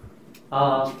 2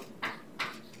 of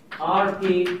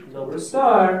RP lower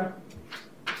star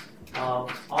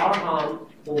of R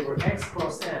over X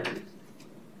cross N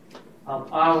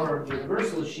of our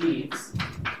universal sheaves,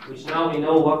 which now we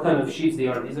know what kind of sheaves they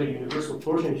are. These are universal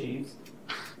torsion sheaves,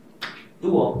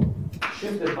 dual,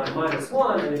 shifted by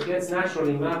 -1, and it gets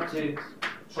naturally mapped to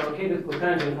truncated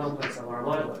cotangent complex of our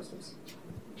modular space.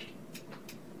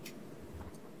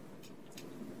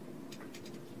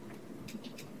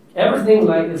 Everything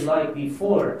is like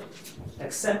before,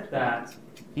 except that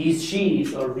these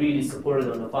sheaves are really supported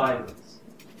on the fibers.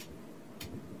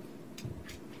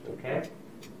 Okay?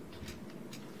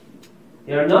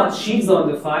 They are not sheaves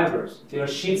on the fibers. They are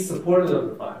sheaves supported on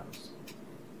the fibers.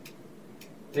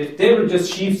 If they were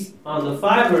just sheaves on the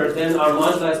fiber, then our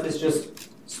moduli space just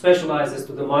specializes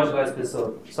to the moduli space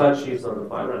of such sheaves on the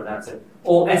fiber, and that's it.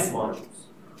 OS modules.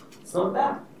 It's not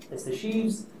that. It's the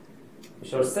sheaves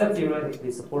which are set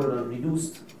theoretically supported on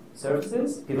reduced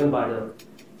surfaces given by the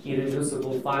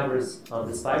irreducible fibers of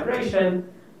this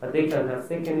fibration, but they can have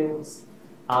thickenings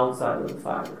outside of the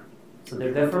fiber. So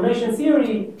their deformation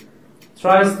theory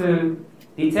tries to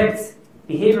detect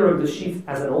behavior of the sheath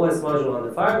as an OS module on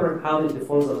the fiber, how it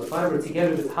deforms on the fiber,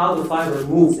 together with how the fiber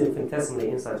moves infinitesimally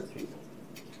inside the threefold.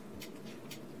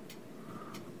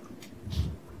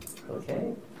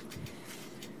 Okay?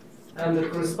 And the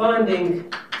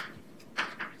corresponding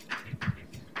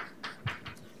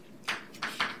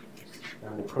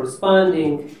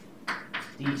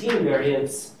DT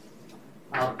invariance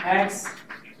of X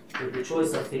with the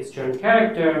choice of fixed term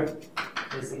character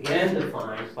is again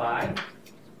defined by,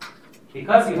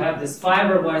 because you have this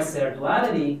fiber-wise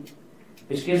duality,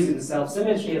 which gives you the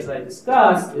self-symmetry as I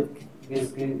discussed, it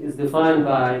is defined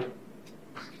by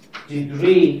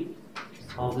degree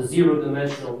of the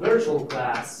zero-dimensional virtual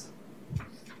class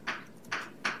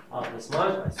of this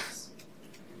moduli space.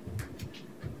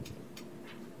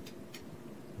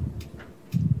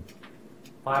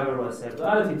 Fiber-wise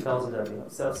duality tells you that we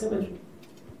have self-symmetry.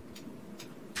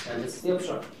 And it's the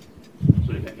upshot.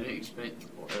 Sorry, can you explain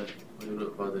what you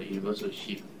wrote about the universal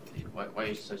sheaf? Why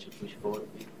is such a push forward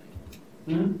thing?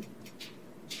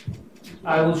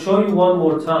 I will show you one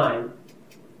more time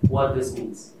what this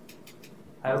means.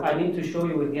 I need to show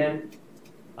you again.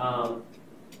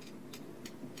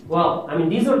 Well, I mean,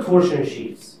 these are torsion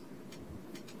sheaves.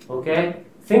 Okay?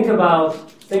 Think about.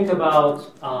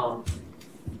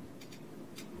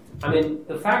 I mean,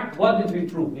 the fact. What did we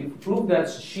prove? We proved that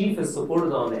sheaf is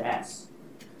supported on the S,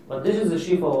 but this is a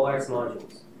sheaf of OX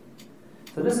modules.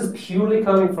 So this is purely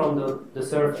coming from the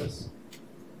surface.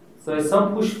 So it's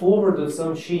some push forward of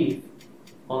some sheaf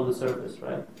on the surface,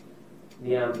 right?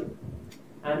 The ambient.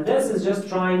 And this is just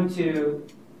trying to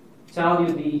tell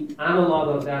you the analog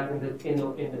of that in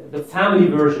the family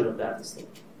version of that thing,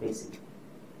 basically.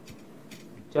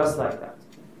 Just like that.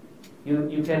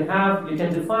 You can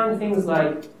define things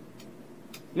like,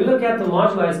 you look at the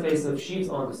moduli space of sheaves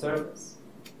on the surface,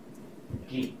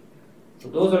 G. So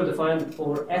those are defined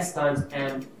over S times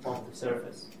M of the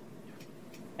surface.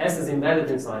 S is embedded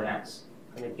inside X,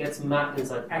 and it gets mapped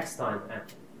inside X times M.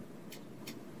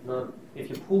 Now, if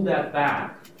you pull that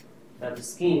back, that the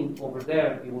scheme over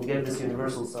there, you will get this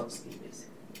universal subscheme,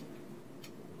 basically.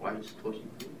 Why is it torsion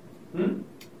free?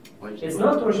 It's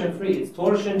not torsion free. It's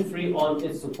torsion free on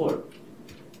its support.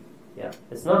 Yeah,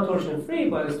 it's not torsion free,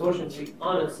 but it's torsion free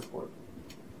on its support.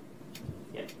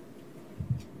 Yeah.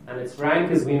 And its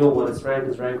rank is, we know what its rank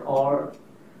is, rank R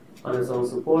on its own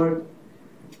support.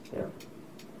 Yeah.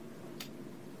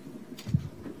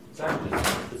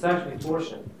 It's actually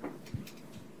torsion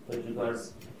with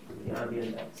regards to the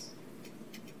ambient X.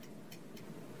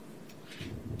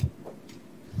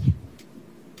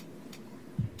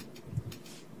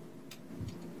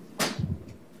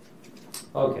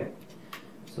 Okay,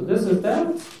 so this is that,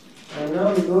 and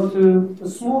now we go to the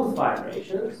smooth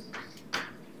fibrations.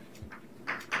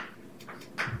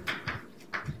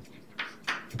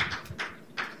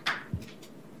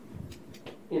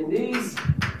 In these,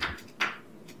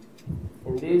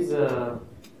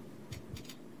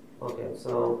 okay,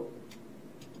 so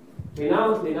we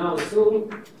now assume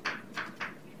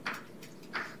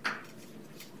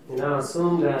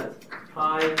that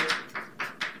pi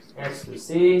X to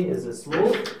C is a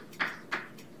smooth.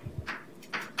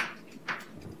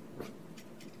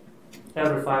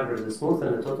 Every fiber is a smooth,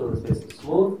 and the total space is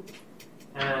smooth.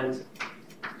 And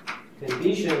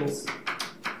conditions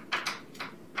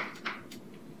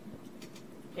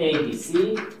A, B,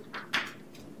 C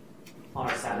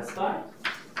are satisfied.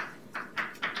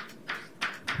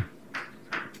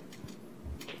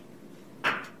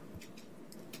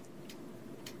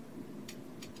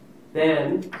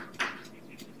 then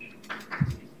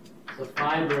the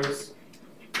fibers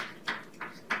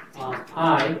of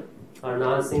pi are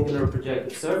non-singular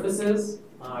projective surfaces,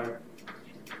 are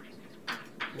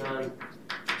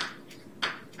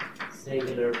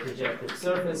non-singular projective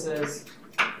surfaces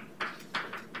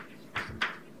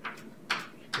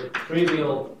with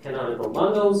trivial canonical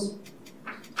bundles.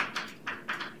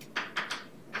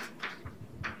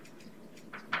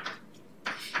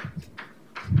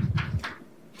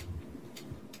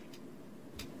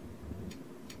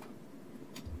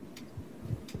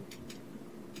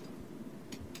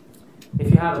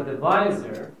 If you have a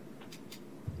divisor,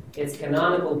 its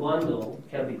canonical bundle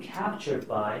can be captured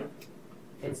by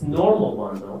its normal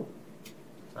bundle.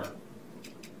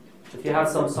 If you have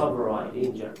some subvariety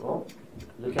in general,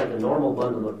 look at the normal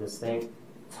bundle of this thing,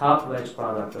 top wedge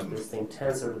product of this thing,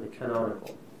 tensor to the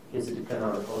canonical, gives you the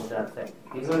canonical of that thing.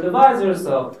 These are divisors,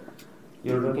 so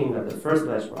you're looking at the first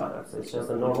wedge product. So it's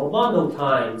just a normal bundle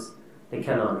times the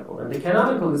canonical. And the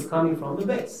canonical is coming from the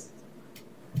base.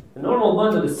 The normal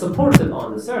bundle is supported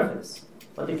on the surface,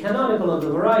 but the canonical of the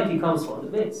variety comes from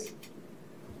the base.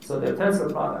 So their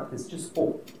tensor product is just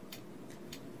 4.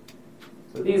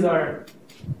 So these are,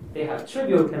 they have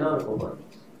trivial canonical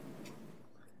bundles.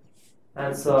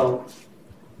 And so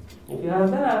if you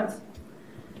have that,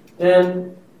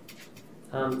 then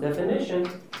definition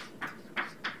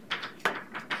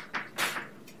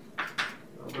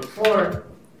number 4,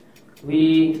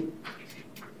 we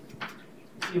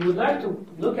would like to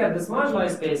look at this moduli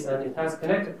space, and it has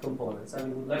connected components,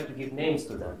 and we would like to give names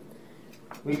to them.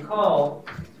 We call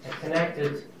a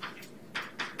connected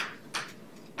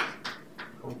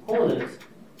component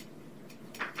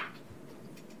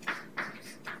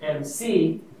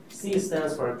MC. C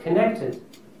stands for connected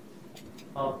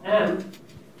of M,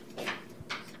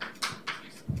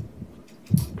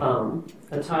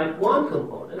 a type 1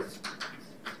 component.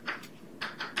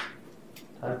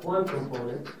 Type 1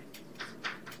 component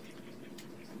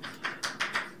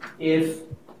if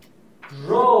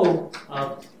rho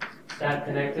of that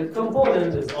connected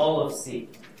component is all of C.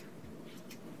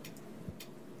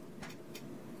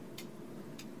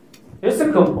 Here's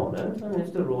a component, and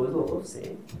if the rho is all of C,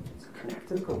 it's a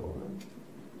connected component.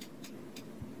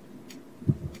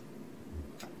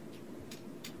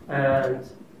 And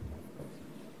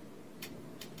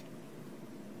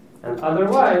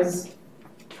otherwise,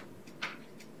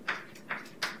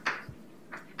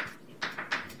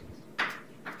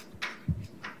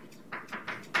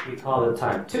 we call it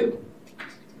type 2.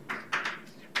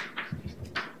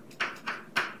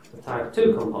 The type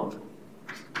 2 component.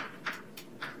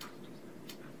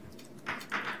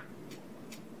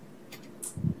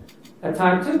 A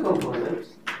type 2 component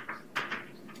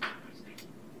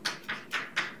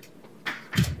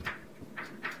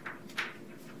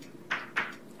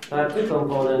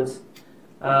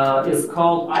is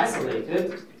called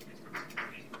isolated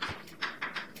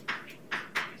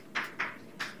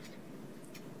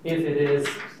if it is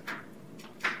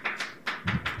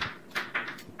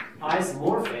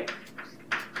isomorphic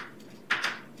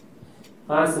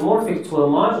to a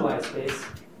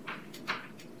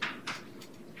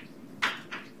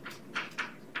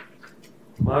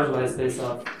moduli space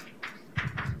of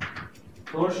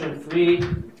torsion-free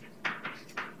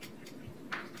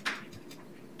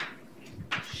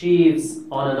sheaves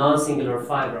on a non-singular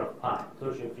fiber of pi.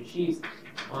 Torsion-free sheaves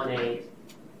on a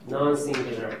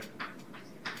non-singular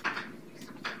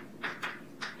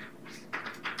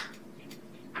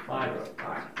fiber of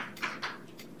pi.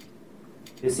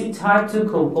 You see, type 2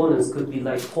 components could be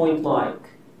like point-like.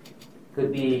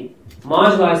 Could be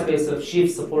moduli space of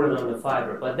sheaves supported on the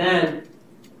fiber. But then,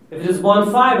 if it is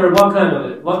one fiber, what kind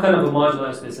of a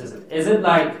moduli space is it? Is it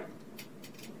like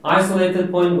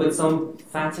isolated point with some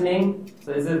fattening?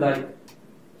 So is it like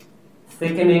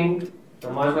thickening the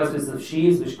moduli space of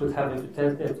sheaves, which could have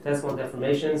infinitesimal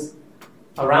deformations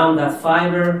around that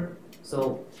fiber?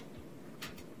 So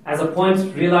as a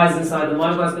point realized inside the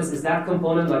moduli space, is that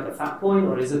component like a fat point,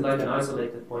 or is it like an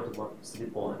isolated point of one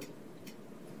specific point?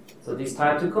 So these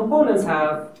type 2 components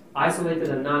have isolated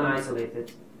and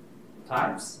non-isolated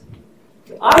types.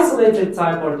 The isolated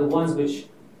type are the ones which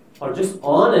are just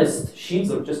honest,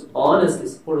 sheaves are just honestly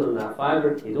supported on that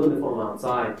fiber. They don't deform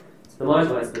outside. So the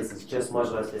moduli space is just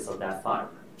moduli space of that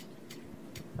fiber.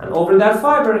 And over that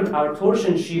fiber, our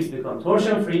torsion sheaves become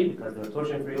torsion-free because they're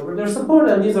torsion-free over their support,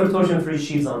 and these are torsion-free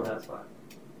sheaves on that fiber.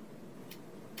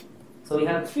 So we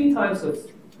have 3 types of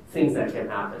things that can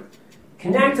happen.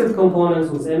 Connected components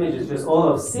whose image is just all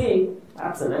of C,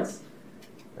 that's an S.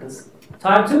 And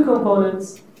type 2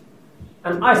 components,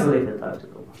 and isolated type 2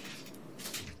 components.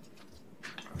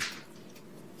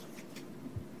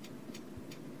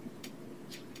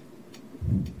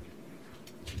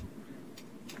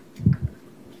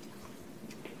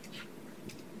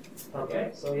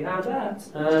 So we have that,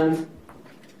 and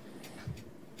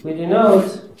we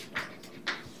denote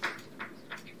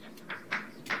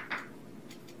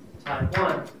type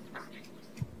 1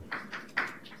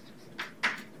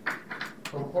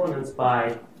 components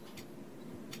by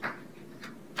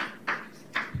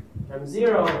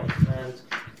M0 and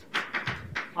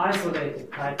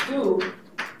isolated type 2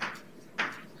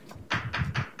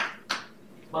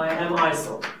 by M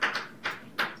iso.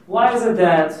 Why is it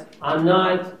that I'm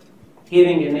not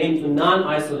giving a name to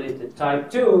non-isolated type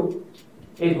 2?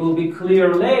 It will be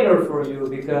clear later for you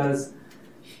because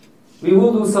we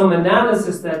will do some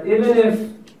analysis that even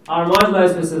if our moduli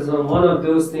space is on one of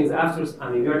those things after,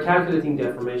 we are calculating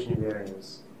deformation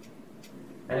invariance.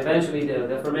 And eventually the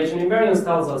deformation invariance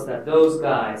tells us that those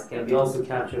guys can be also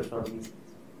captured from these.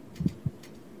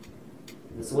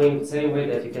 The same way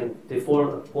that you can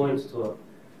deform a point to a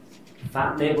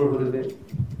fat neighborhood of it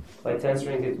by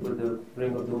tensoring it with the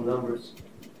ring of dual numbers.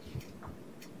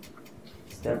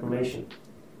 It's deformation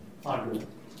argument.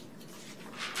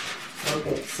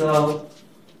 Okay, so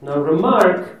now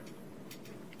remark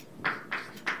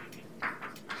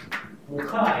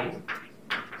Mukai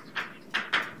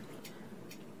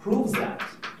proves that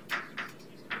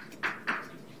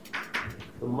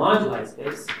the moduli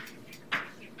space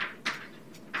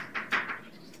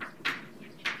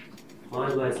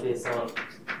of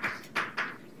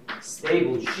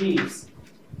stable sheaves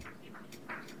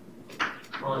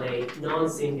on a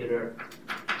non-singular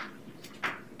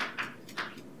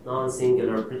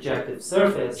projective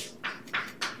surface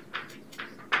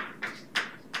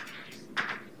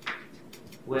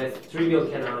with trivial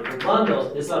canonical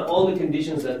bundle. These are all the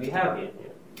conditions that we have here.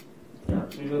 Yeah,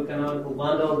 trivial canonical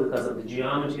bundle because of the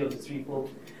geometry of the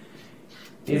threefold.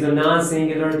 These are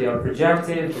non-singular, they are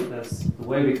projective because the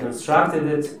way we constructed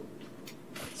it,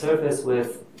 surface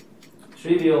with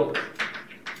trivial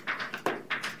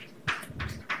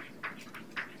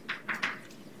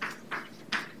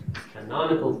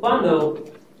canonical bundle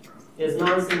is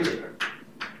non-singular.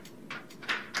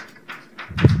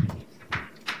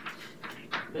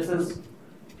 This is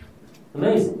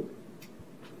amazing.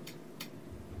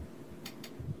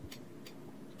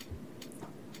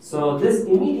 So this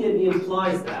immediately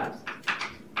implies that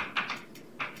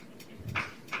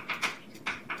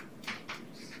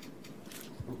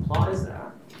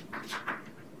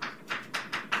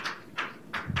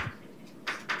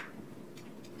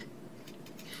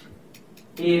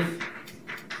if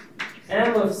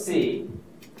M of C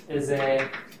is a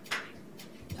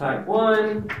type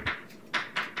 1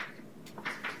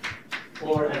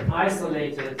 or an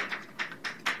isolated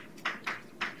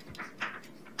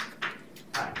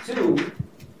type 2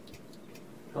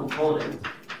 component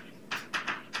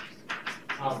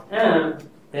of M,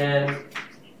 then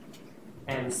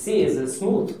MC is a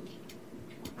smooth.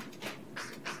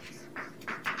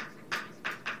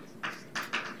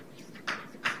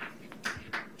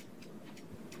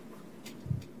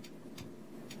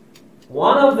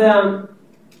 One of them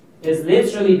is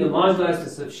literally the moduli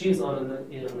space of sheaves on a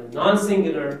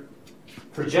non-singular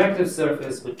projective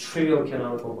surface with trivial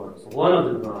canonical bundles. One of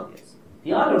them is obvious.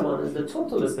 The other one is the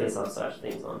total space of such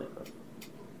things on the curve.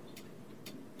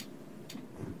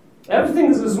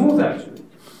 Everything is smooth, actually.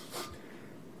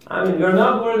 I mean, we're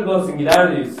not worried about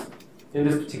singularities in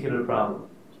this particular problem.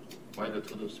 Why the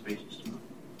total space is smooth?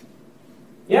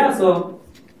 Yeah, so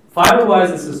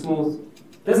fiber-wise, this is smooth.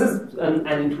 This is an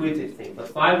intuitive thing, but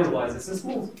fiber-wise, this is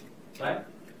smooth, right?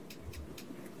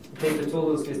 Take the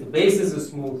total space, the basis is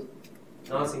smooth,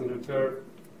 non-singular curve.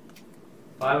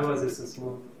 Fiber-wise, this is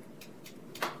smooth.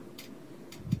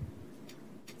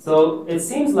 So it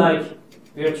seems like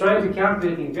we are trying to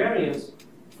calculate invariance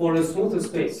for a smoother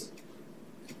space.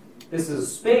 This is a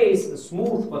space, a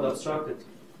smooth but obstructed.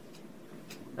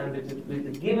 And with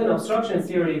the given obstruction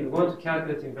theory, we want to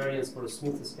calculate invariance for a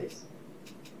smoother space.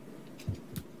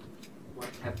 Why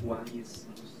type 1 is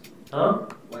smooth? Huh?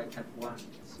 Why type 1?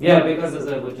 Yeah, because as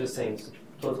I was just saying,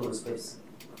 total space.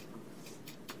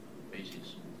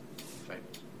 Basis.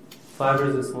 Fibers.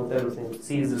 Fibers is smooth, everything.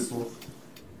 C is smooth.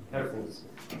 Everything is smooth.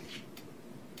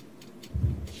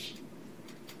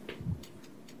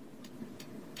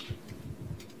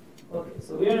 Okay,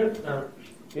 so we're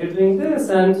doing this,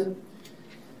 and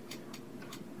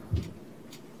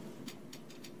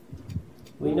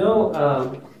we know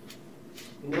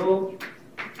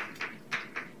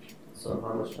so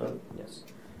how much time? Yes,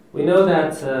 we know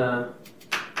that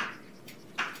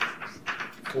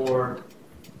for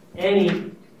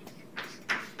any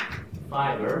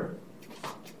fiber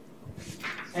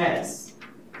S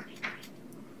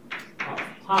of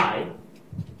pi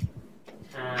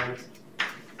and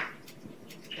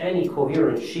any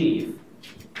coherent sheaf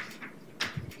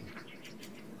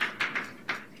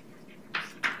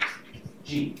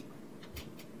G.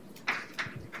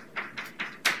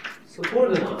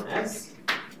 Supported on X,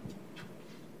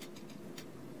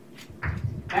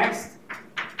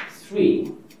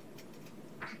 X3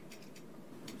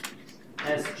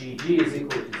 SGG is equal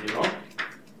to 0.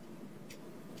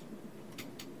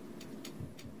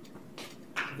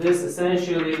 This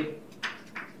essentially,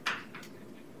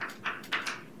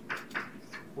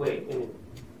 wait a minute,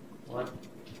 what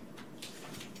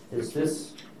is this?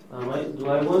 Do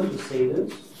I want to say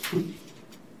this?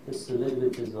 It's a little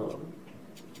bit bizarre.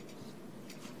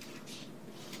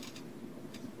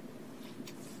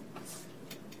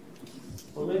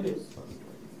 Or maybe it's fine.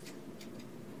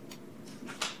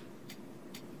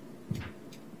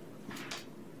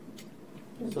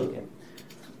 It's okay.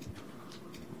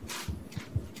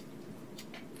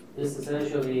 This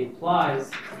essentially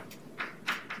implies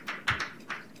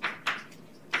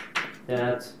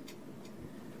that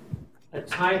a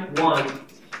type 1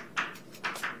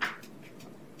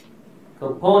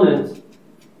 component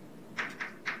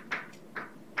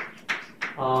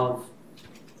of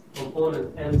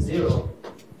component M0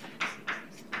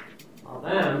 of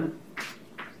M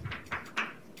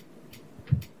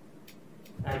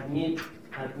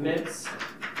admits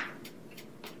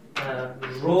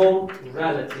rho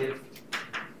relative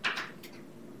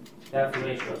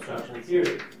deformation obstruction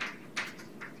theory.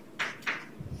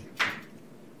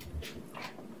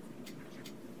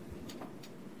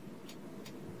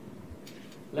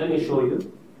 Let me show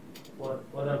you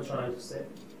what I'm trying to say.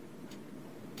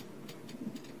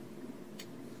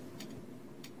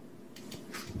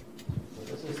 So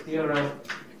this is theorem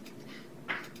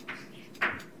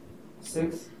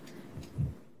 6.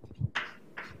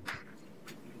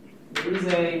 There is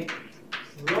a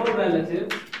rho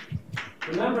relative.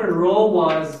 Remember, rho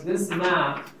was this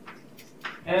map,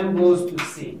 M goes to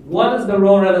C. What does the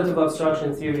rho relative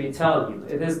obstruction theory tell you?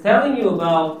 It is telling you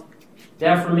about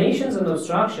deformations and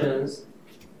obstructions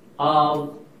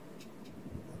of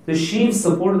the sheaves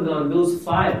supported on those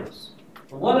fibers.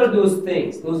 What are those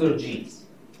things? Those are G's.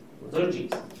 Those are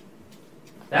G's.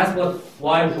 That's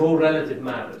why rho relative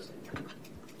matters.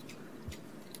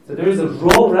 So there is a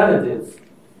rho relative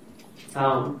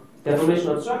deformation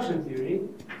obstruction theory.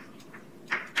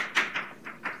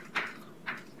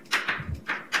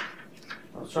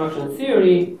 Obstruction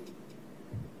theory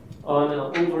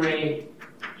over a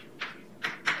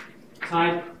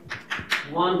type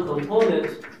 1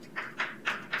 component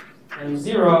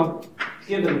M0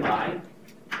 given by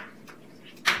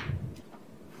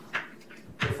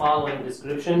the following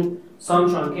description. Some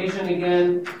truncation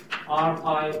again, R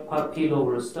pi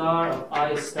over star of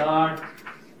I star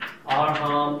R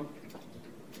hom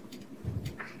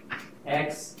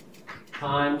X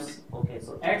times, okay,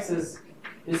 so X is,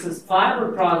 this is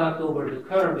fiber product over the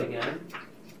curve again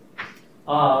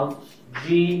of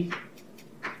G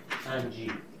and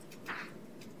G.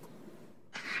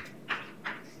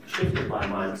 Shifted by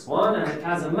 -1, and it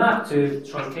has a map to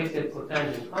truncated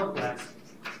cotangent complex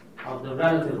of the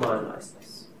relative moduli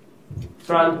space.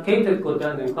 Truncated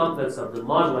cotangent complex of the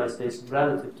moduli space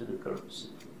relative to the curves.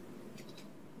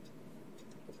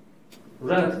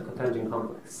 Relative cotangent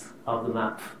complex of the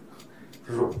map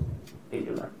rho, if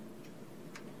you like.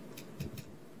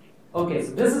 Okay,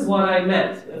 so this is what I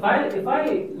meant. If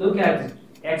I look at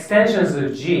extensions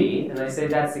of G and I say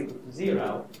that's equal to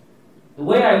 0, the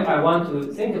way I want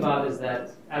to think about is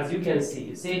that, as you can see,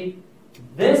 you see,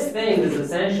 this thing is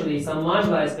essentially some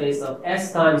moduli space of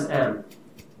S times M,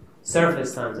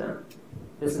 surface times M.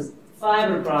 This is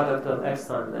fiber product of X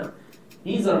times M.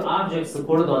 These are objects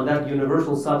supported on that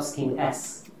universal subscheme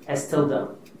S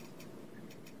tilde.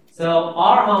 So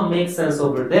R hom makes sense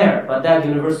over there, but that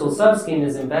universal subscheme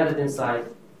is embedded inside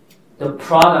the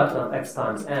product of X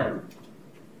times M.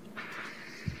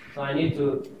 So I need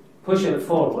to push it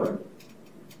forward.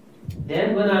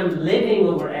 Then when I'm living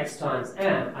over X times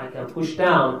M, I can push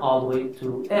down all the way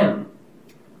to M.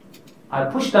 I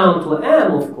push down to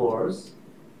M, of course,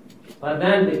 but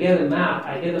then to get a map,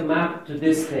 I get a map to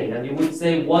this thing. And you would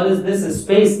say, what does this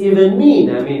space even mean?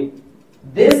 I mean,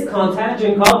 this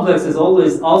cotangent complex is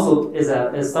always also is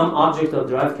some object of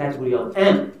derived category of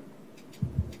M.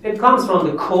 It comes from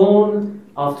the cone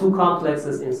of two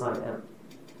complexes inside M.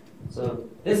 So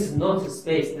this is not a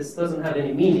space. This doesn't have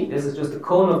any meaning. This is just a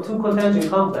cone of two cotangent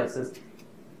complexes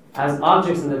as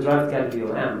objects in the derived category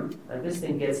of M, and this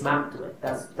thing gets mapped to it.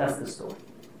 That's the story.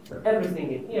 So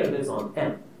everything in here lives on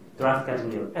M, derived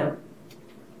category of M.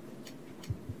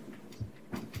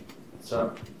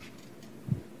 So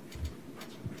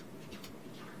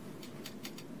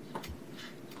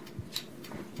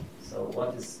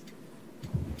what is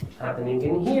happening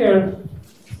in here?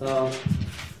 So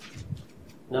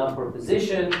Now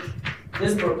proposition.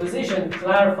 This proposition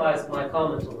clarifies my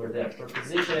comment over there.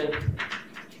 Proposition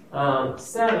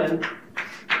 7.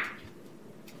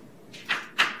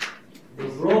 The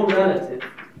row relative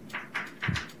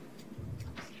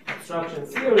obstruction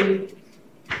theory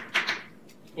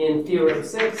in theorem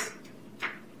 6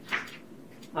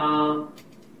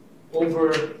 over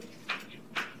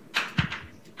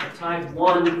a type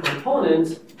 1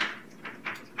 component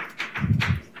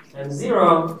and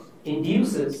 0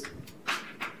 induces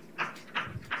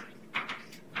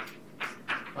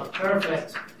a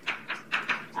perfect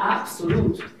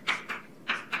absolute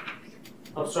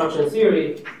obstruction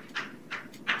theory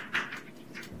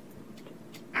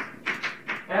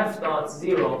f dot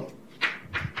 0,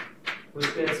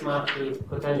 which gets mapped to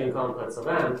cotangent complex of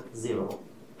M 0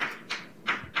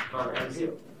 on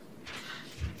M0.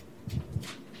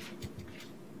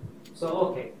 So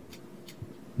okay,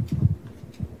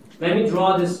 let me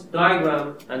draw this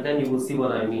diagram and then you will see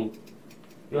what I mean.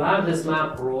 You have this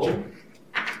map rho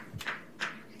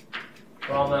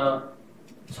from a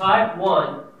type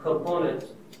 1 component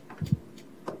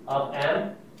of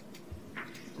M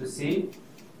to C.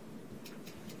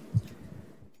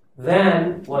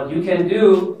 Then what you can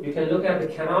do, you can look at the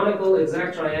canonical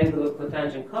exact triangle of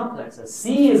cotangent complexes.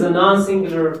 C is a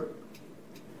non-singular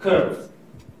curve.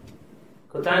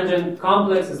 Cotangent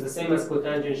complex is the same as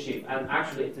cotangent sheaf, and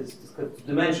actually it is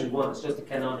dimension 1, it's just a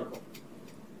canonical.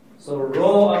 So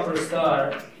rho upper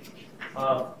star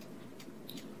of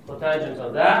cotangent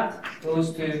of that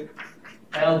goes to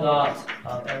L dot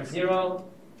of M0.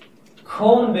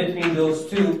 Cone between those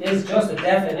two is just a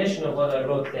definition of what I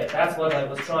wrote there. That's what I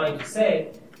was trying to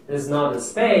say. This is not a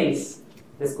space.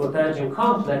 This cotangent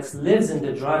complex lives in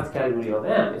the derived category of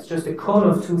M. It's just a cone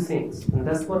of two things, and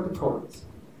that's what the cone is.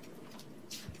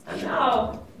 And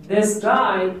now, this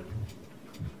guy,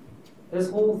 this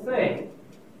whole thing,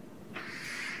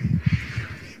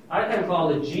 I can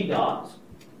call it G dot.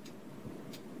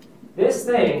 This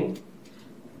thing,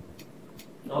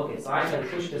 okay, so I can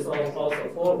push this also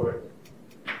forward.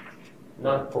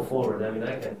 Not go forward, I mean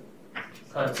I can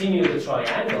continue the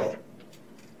triangle.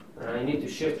 And I need to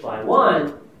shift by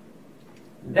 1.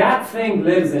 That thing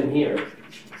lives in here.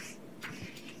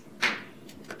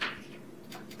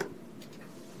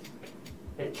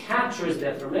 It captures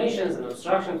deformations and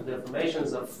obstructions to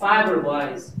deformations of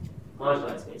fiber-wise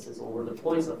moduli spaces over the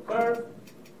points of curve.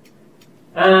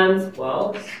 And,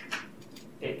 well,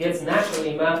 it gets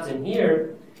naturally mapped in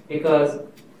here because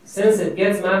since it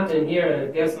gets mapped in here and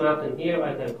it gets mapped in here,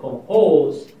 I can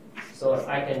compose. So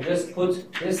I can just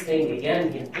put this thing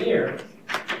again in here.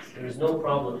 There is no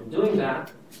problem in doing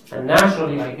that. And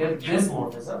naturally, I get this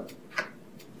morphism.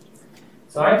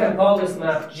 So I can call this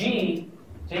map G,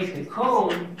 take the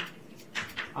cone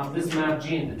of this map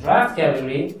G in the draft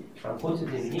category, and put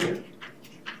it in here.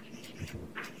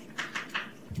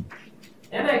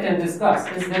 Then I can discuss,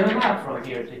 is there a map from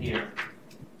here to here?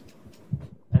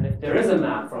 And if there is a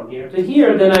map from here to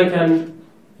here, then I can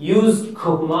use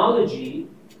cohomology.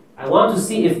 I want to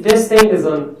see if this thing is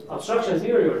an obstruction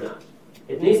theory or not.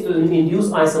 It needs to induce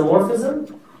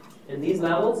isomorphism in these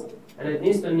levels, and it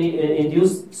needs to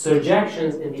induce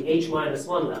surjections in the H-1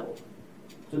 level.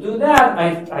 To do that,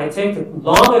 I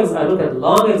look at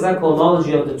long exact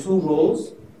cohomology of the two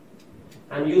rows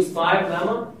and use 5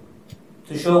 lemma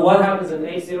to show what happens in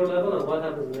H0 level and what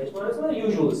happens in H-1, the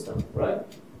usual stuff, right?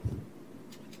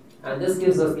 And this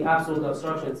gives us the absolute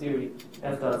obstruction theory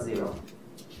F dot 0.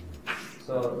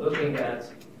 So looking at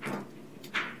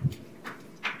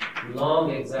long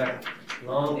exact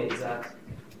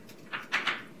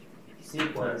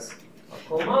sequence of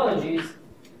cohomologies,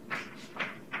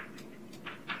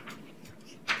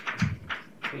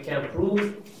 we can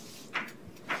prove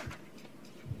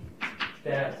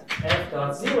that F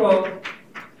dot 0,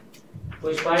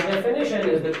 which by definition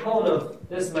is the cone of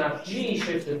this map G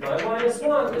shifted by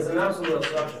 -1, is an absolute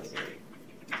obstruction theory.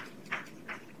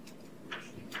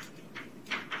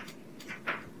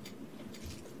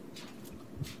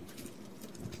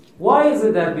 Why is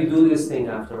it that we do this thing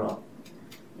after all?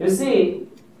 You see,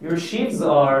 your sheaves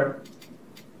are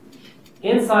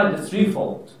inside the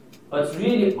threefold, but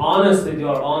really honestly they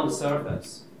are on the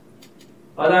surface.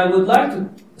 But I would like to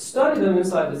study them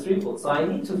inside the threefold, so I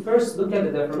need to first look at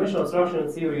the deformational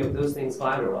obstruction theory of those things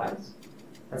fiber-wise,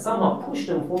 and somehow push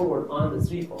them forward on the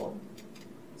threefold.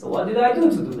 So what did I do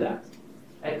to do that?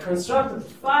 I constructed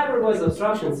fiber-wise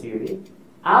obstruction theory.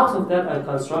 Out of that, I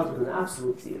constructed an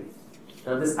absolute theory.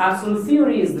 Now, this absolute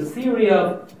theory is the theory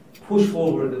of push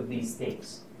forward of these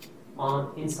things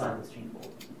on inside the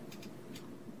threefold.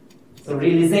 So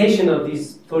realization of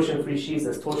these torsion-free sheaves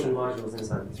as torsion modules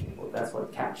inside the threefold. That's what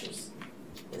it captures.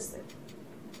 this thing.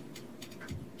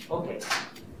 Okay.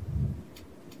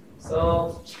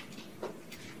 So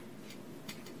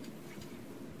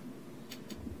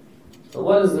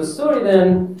what is the story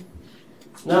then?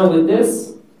 Now with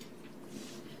this,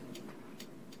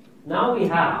 now we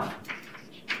have,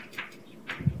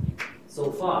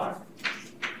 so far,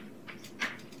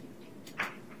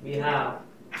 we have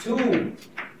two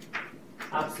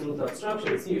absolute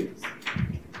obstruction series.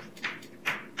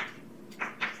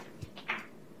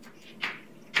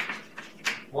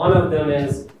 One of them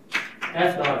is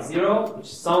f dot 0, which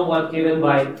is somewhat given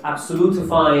by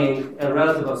absolutifying a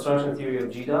relative obstruction theory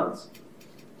of G dots.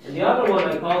 And the other one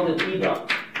I called it E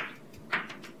dot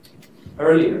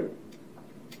earlier.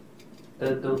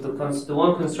 The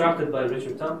one constructed by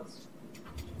Richard Thomas.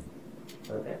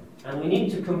 Okay. And we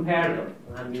need to compare them.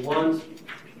 And we want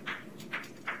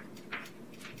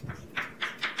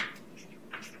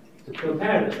to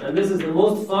compare them. And this is the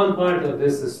most fun part of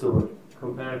this story.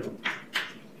 Compare them.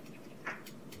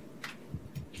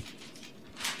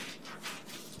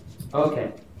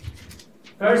 Okay.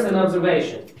 First, an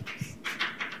observation.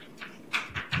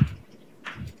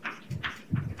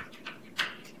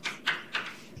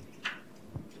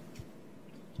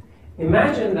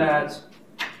 Imagine that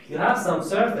you have some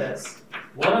surface,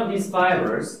 one of these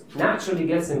fibers naturally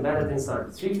gets embedded inside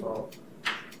the threefold,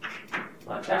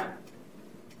 like that.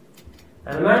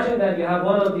 And imagine that you have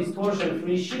one of these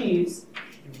torsion-free sheaves,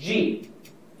 G,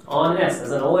 on S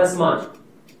as an OS module.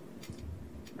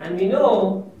 And we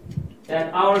know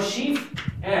that our sheaf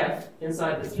F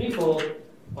inside the threefold,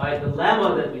 by the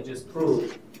lemma that we just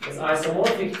proved, is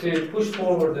isomorphic to push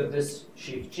forward of this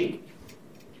sheaf G.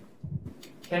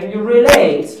 Can you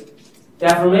relate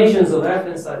deformations of F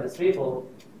inside the threefold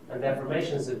and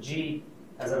deformations of G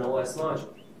as an OS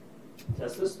module?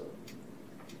 That's the story.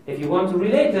 If you want to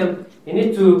relate them, you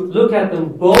need to look at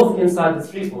them both inside the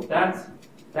threefold. That's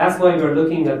why we're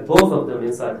looking at both of them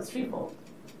inside the threefold.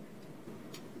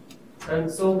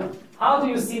 And so, how do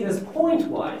you see this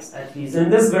point-wise, at least, in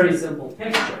this very simple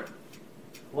picture?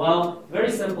 Well,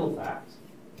 very simple fact.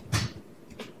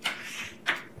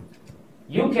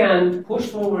 You can push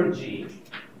forward G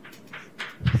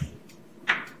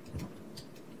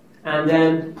and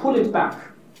then pull it back.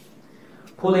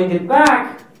 Pulling it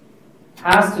back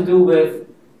has to do with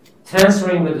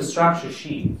tensoring with the structure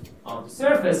sheaf of the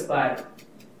surface, but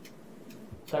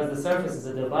because the surface is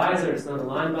a divisor, it's not a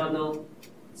line bundle,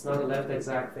 it's not a left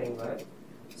exact thing, right?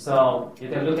 So you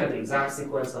can look at the exact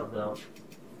sequence of the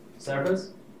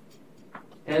surface,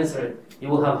 tensor it, you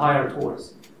will have higher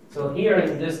torques. So here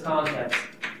in this context,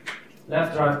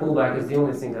 left drive pullback is the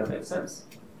only thing that makes sense.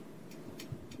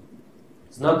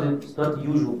 It's not the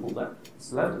usual pullback.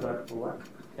 It's left drive pullback,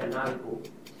 canonical,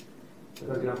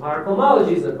 because you have higher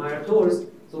homologies and higher torques.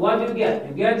 So what do you get?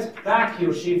 You get back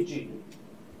your sheaf G.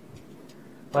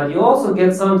 But you also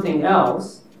get something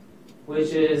else,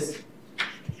 which is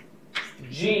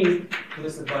G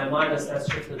twisted by minus S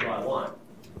shifted by 1.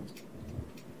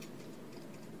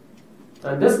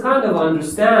 And this kind of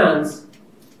understands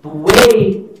the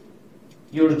way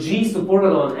your G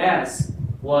supported on S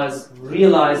was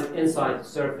realized inside the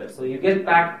surface. So you get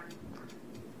back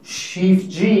sheaf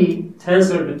G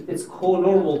tensored with its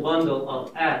co-normal bundle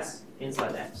of S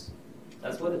inside X.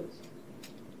 That's what it is.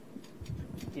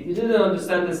 If you didn't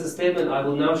understand this statement, I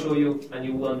will now show you and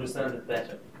you will understand it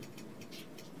better.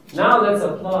 Now let's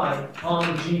apply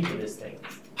on G to this thing.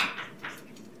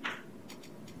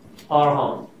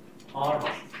 R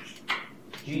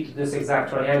G to this exact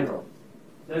triangle.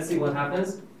 Let's see what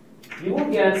happens. You will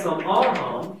get some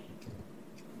R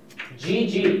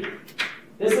GG.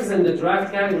 This is in the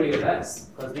derived category of S,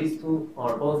 because these two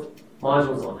are both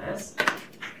modules on S.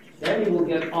 Then you will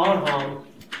get R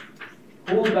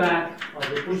pullback of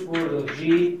the push forward of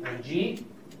G and G,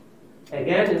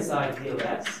 again inside D of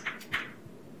S.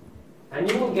 And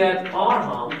you will get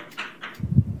R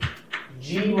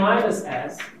G minus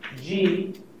S,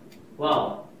 G,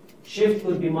 well, shift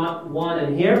would be 1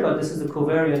 in here, but this is a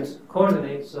covariant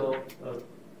coordinate, so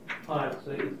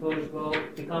so it will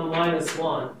become minus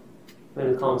 1 when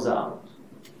it comes out.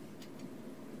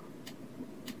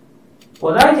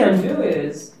 What I can do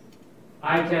is,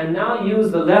 I can now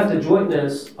use the left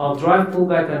adjointness of drive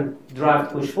pullback and drive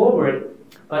push forward,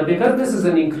 but because this is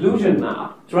an inclusion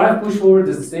map, drive push forward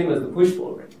is the same as the push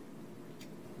forward.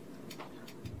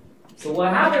 So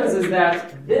what happens is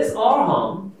that this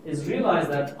R is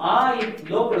realized that I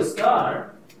lower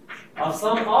star of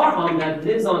some R that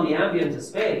lives on the ambient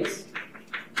space.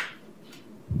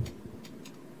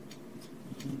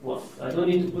 Well, I don't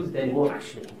need to put it anymore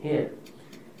actually in here.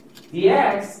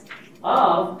 Dx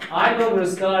of I over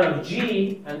star of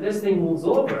G, and this thing moves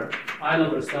over I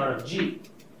over star of G.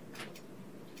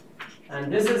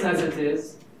 And this is as it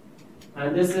is,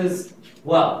 and this is,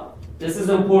 well, this is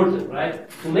important, right?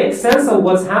 To make sense of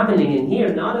what's happening in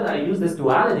here, now that I use this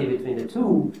duality between the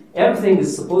two, everything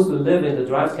is supposed to live in the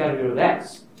derived category of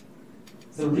X.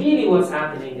 So really what's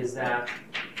happening is that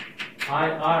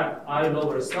I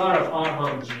over a star of R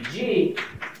hom GG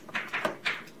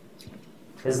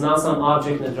is now some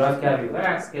object in the derived category of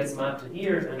X, gets mapped to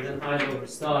here, and then I over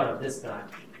star of this guy,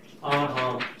 R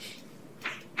hom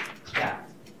that.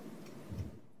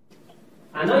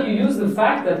 And now you use the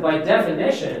fact that by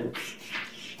definition,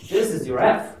 this is your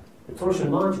F, the torsion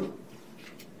module.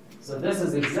 So this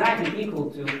is exactly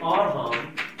equal to R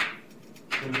hom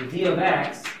into D of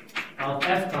X of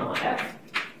F comma F.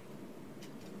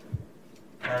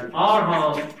 And R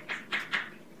hom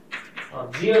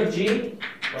of G of G,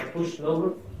 I push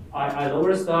lower, I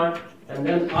lower star, and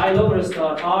then I lower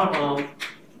star R hom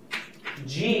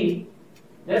G.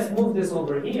 Let's move this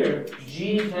over here.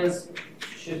 G has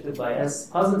shifted by S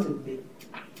positively,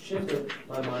 shifted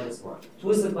by -1.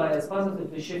 Twisted by S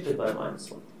positively, shifted by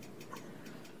 -1.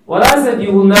 What I said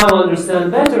you will now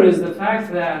understand better is the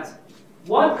fact that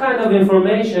what kind of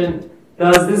information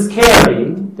does this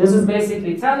carry? This is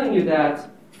basically telling you that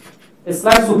it's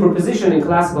like superposition in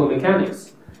classical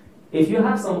mechanics. If you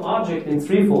have some object in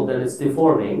threefold and it's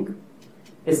deforming,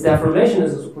 its deformation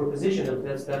is a superposition of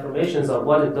its deformations of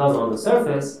what it does on the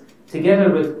surface,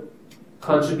 together with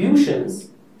contributions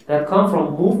that come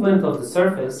from movement of the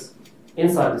surface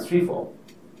inside the threefold.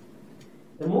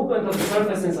 The movement of the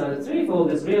surface inside the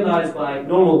threefold is realized by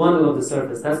normal bundle of the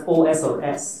surface. That's OS of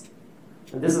S.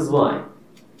 And this is why.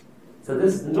 So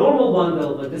this is the normal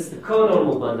bundle, but this is the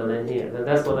co-normal bundle in here. And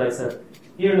that's what I said.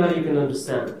 Here now you can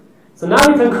understand it. So now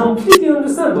you can completely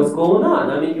understand what's going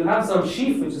on. I mean, you have some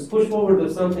sheaf which is pushed forward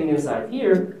with something inside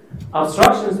here.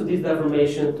 Obstructions to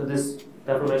this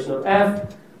deformation of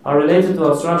F are related to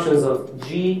obstructions of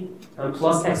G and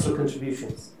plus extra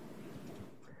contributions.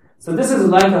 So this is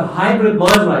like a hybrid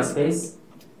moduli space,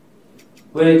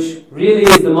 which really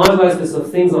is the moduli space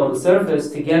of things on the surface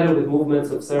together with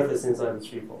movements of surface inside the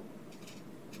threefold.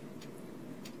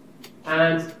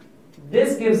 And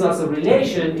this gives us a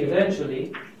relation,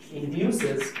 eventually,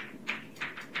 induces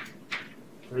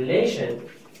relation.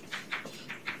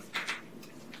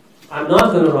 I'm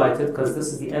not going to write it because this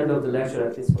is the end of the lecture,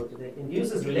 at least for today.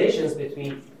 Induces relations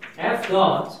between F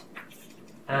dot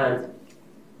and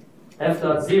F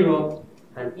dot 0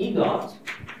 and E dot,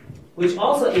 which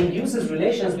also induces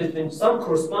relations between some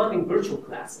corresponding virtual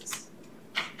classes.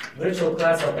 Virtual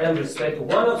class of M with respect to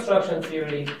one obstruction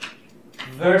theory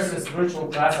versus virtual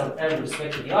class of M with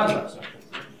respect to the other obstruction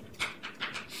theory.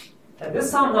 And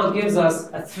this somehow gives us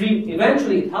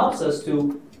eventually it helps us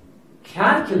to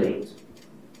calculate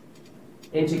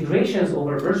integrations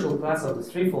over virtual class of the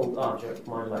threefold object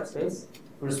moduli space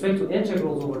with respect to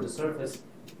integrals over the surface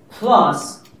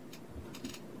plus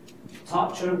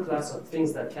top term class of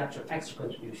things that capture extra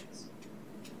contributions.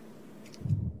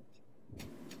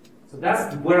 So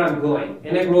that's where I'm going.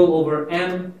 Integral over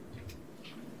M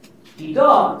E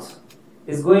dot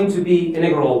is going to be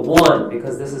integral 1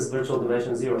 because this is virtual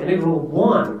dimension 0. Integral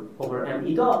 1 over M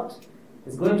E dot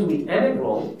is going to be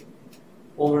integral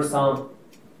over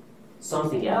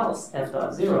something else, F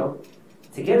dot 0,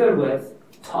 together with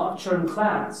top term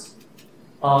class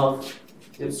of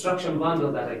the obstruction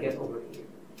bundle that I get over here.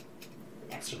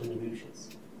 Extra contributions.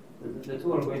 The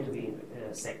two are going to be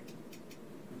same.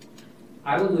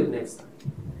 I will do it next time.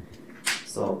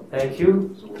 So, thank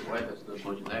you. So where does the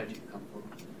modularity come from?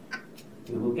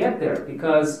 We will get there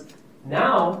because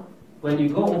now, when you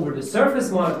go over the surface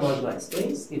moduli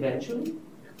space, eventually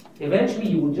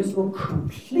you will just go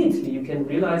completely. You can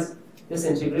realize this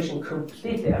integration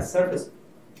completely as surface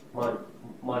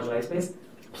moduli space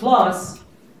plus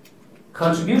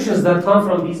contributions that come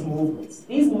from these movements.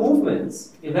 These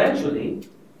movements, eventually,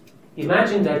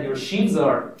 imagine that your sheaves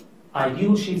are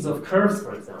ideal sheaves of curves,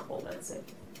 for example, let's say,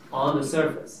 on the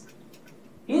surface.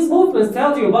 These movements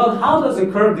tell you about how does a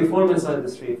curve deform inside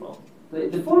this threefold.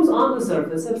 It deforms on the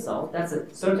surface itself. That's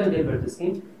a certain inverted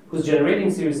scheme who's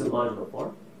generating series of modular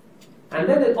form. And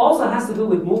then it also has to do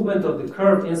with movement of the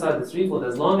curve inside the threefold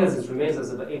as long as it remains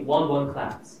as a 1-1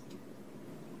 class.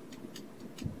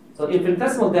 So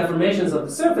infinitesimal deformations of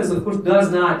the surface, of course,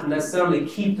 does not necessarily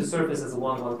keep the surface as a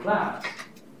 1-1 class.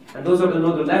 And those are the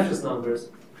nodal Lefschetz numbers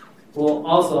who will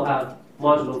also have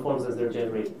modular forms as their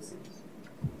generating series.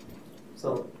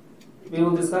 So we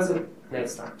will discuss it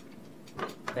next time.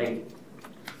 Thank you.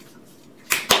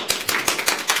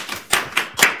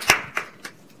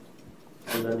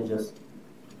 And let me just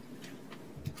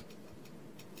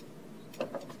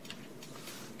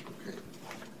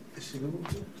two.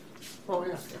 Oh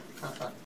yeah, yeah.